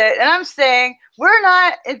use it. And I'm saying we're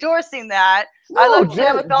not endorsing that. No, I love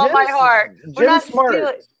Jen with all my heart. We're not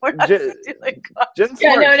stealing. We're not stealing content.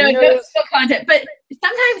 Yeah, no content. But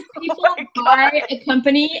sometimes people buy a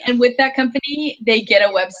company, and with that company, they get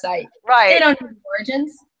a website. Right. They don't know the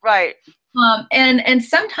origins. Right. And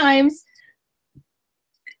sometimes,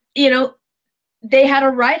 you know, they had a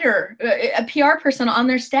writer, a PR person on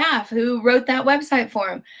their staff who wrote that website for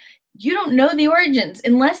them. You don't know the origins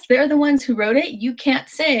unless they're the ones who wrote it. You can't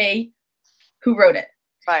say who wrote it.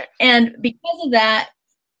 Right. And because of that,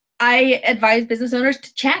 I advise business owners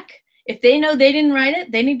to check. If they know they didn't write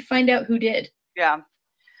it, they need to find out who did. Yeah.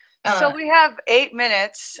 So we have 8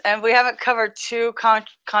 minutes, and we haven't covered two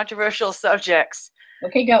controversial subjects.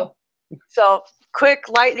 Okay, go. So quick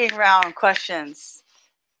lightning round questions.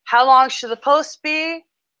 How long should the post be,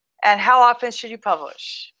 and how often should you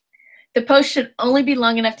publish? The post should only be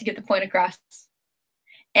long enough to get the point across.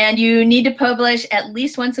 And you need to publish at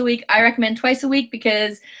least once a week. I recommend twice a week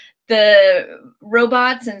because the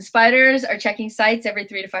robots and spiders are checking sites every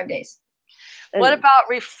 3 to 5 days. What about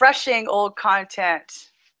refreshing old content?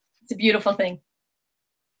 It's a beautiful thing.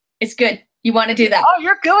 It's good. You want to do that. Oh,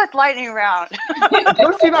 you're good with lightning round.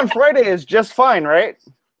 Posting on Friday is just fine, right?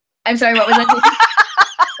 I'm sorry, what was that?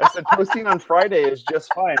 I said posting on Friday is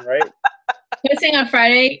just fine, right? Posting on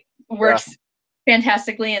Friday works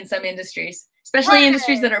fantastically in some industries. Especially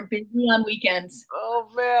industries that are busy on weekends. Oh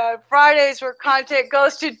man, Fridays where content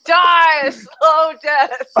goes to die a slow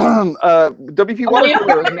death. WP Water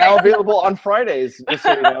Cooler is now available on Fridays, just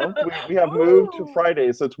so you know. We have moved to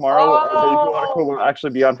Fridays, so tomorrow WP Water Cooler will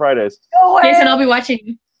actually be on Fridays. No way. Jason, I'll be watching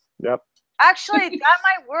you. Yep. Actually, that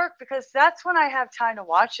might work because that's when I have time to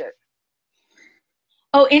watch it.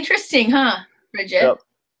 Oh, interesting, huh, Bridget? Yep.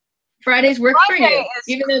 Fridays work for you,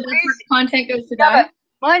 even though the content goes to die?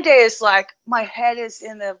 Monday is like my head is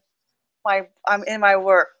I'm in my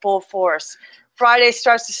work full force. Friday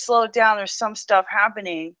starts to slow down. There's some stuff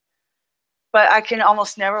happening, but I can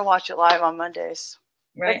almost never watch it live on Mondays.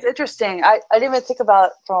 Right. It's interesting. I didn't even think about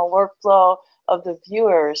it from a workflow of the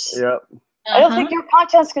viewers. Yep. I don't think your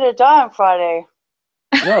content's going to die on Friday.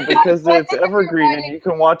 No, because it's evergreen and you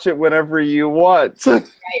can watch it whenever you want. Right.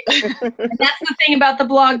 And that's the thing about the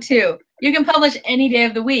blog too. You can publish any day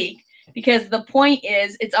of the week. Because the point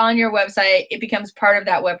is, it's on your website. It becomes part of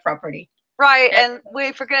that web property. Right, and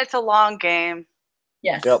we forget it's a long game.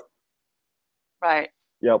 Yes. Yep. Right.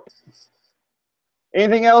 Yep.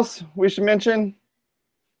 Anything else we should mention?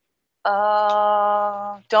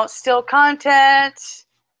 Don't steal content.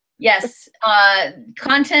 Yes.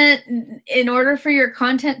 Content, in order for your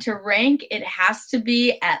content to rank, it has to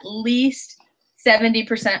be at least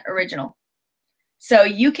 70% original. So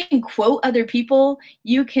you can quote other people,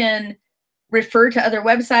 you can refer to other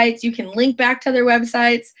websites, you can link back to other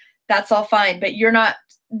websites, that's all fine. But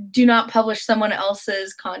do not publish someone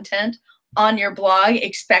else's content on your blog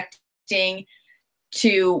expecting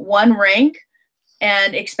to rank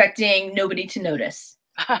and expecting nobody to notice,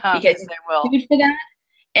 because they will. you paid for that.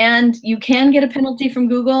 And you can get a penalty from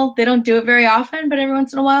Google. They don't do it very often, but every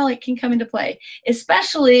once in a while it can come into play.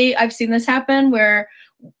 Especially, I've seen this happen where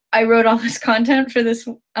I wrote all this content for this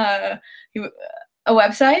a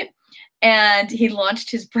website, and he launched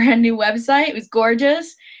his brand new website. It was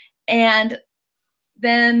gorgeous. And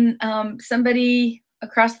then somebody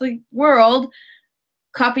across the world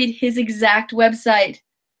copied his exact website,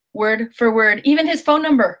 word for word, even his phone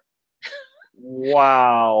number.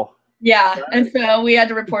 Wow. Yeah, and so we had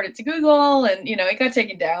to report it to Google, and it got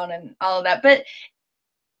taken down and all of that. But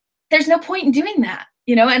there's no point in doing that,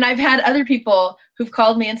 and I've had other people who've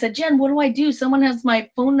called me and said, Jen, what do I do? Someone has my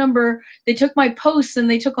phone number. They took my posts and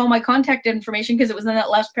they took all my contact information because it was in that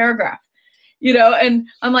last paragraph, and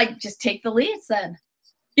I'm like, just take the leads then.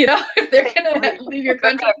 If they're going to leave your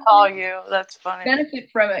contact, they're going to call you. That's funny. Benefit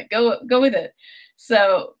from it. Go with it.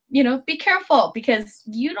 So, be careful, because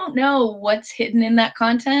you don't know what's hidden in that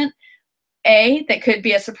content. A, that could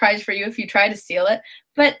be a surprise for you if you try to steal it.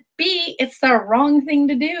 But B, it's the wrong thing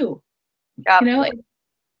to do. Yep.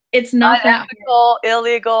 It's not that unethical,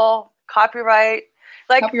 illegal, copyright.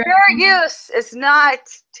 Like fair use is not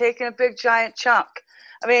taking a big giant chunk.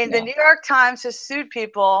 I mean, the New York Times has sued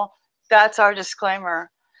people. That's our disclaimer.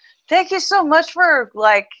 Thank you so much for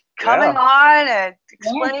coming on and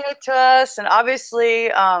explaining it to us. And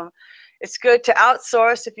obviously, it's good to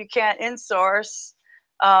outsource if you can't insource.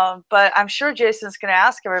 But I'm sure Jason's going to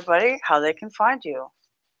ask everybody how they can find you.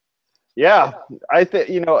 Yeah, I think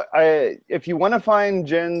if you want to find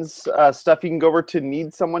Jen's stuff, you can go over to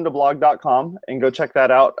needsomeonetoblog.com and go check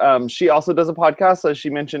that out. She also does a podcast, as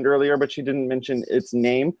she mentioned earlier, but she didn't mention its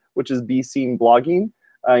name, which is Be Seen Blogging.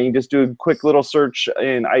 You just do a quick little search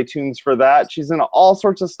in iTunes for that. She's in all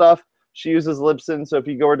sorts of stuff. She uses Libsyn, so if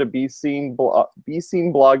you go over to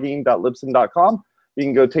beseenblogging.libsyn.com, you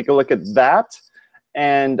can go take a look at that.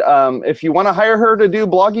 And if you want to hire her to do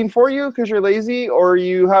blogging for you because you're lazy, or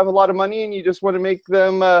you have a lot of money and you just want to make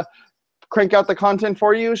them crank out the content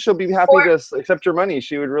for you, she'll be happy to accept your money.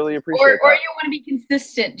 She would really appreciate that. Or you want to be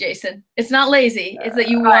consistent, Jason. It's not lazy. It's that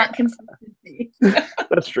you want consistency.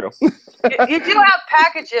 That's true. You do have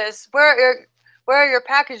packages. Where are your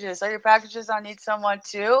packages? Are your packages on Need Someone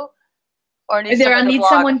Too? Or they're on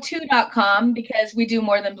needsomeone2.com, because we do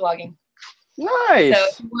more than blogging. Nice. So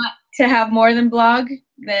if you want to have more than blog,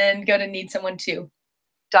 then go to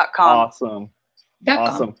needsomeone2.com.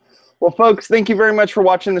 Awesome. Well, folks, thank you very much for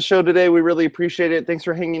watching the show today. We really appreciate it. Thanks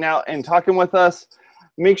for hanging out and talking with us.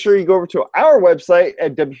 Make sure you go over to our website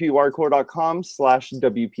at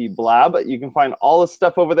WPwatercooler.com/WPblab. You can find all the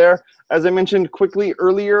stuff over there. As I mentioned quickly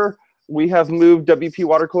earlier, we have moved WP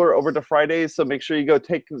Water Cooler over to Fridays, so make sure you go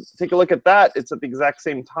take a look at that. It's at the exact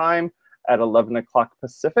same time at 11 o'clock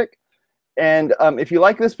Pacific. And if you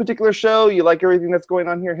like this particular show, you like everything that's going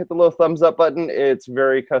on here, hit the little thumbs up button. It's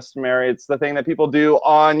very customary. It's the thing that people do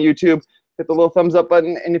on YouTube. Hit the little thumbs up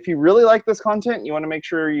button. And if you really like this content, you want to make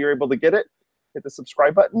sure you're able to get it, hit the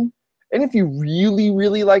subscribe button. And if you really,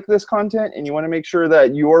 really like this content and you want to make sure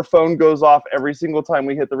that your phone goes off every single time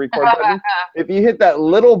we hit the record button, if you hit that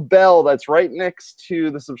little bell that's right next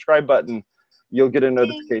to the subscribe button, you'll get a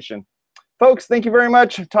notification. Folks, thank you very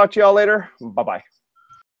much. Talk to you all later. Bye-bye.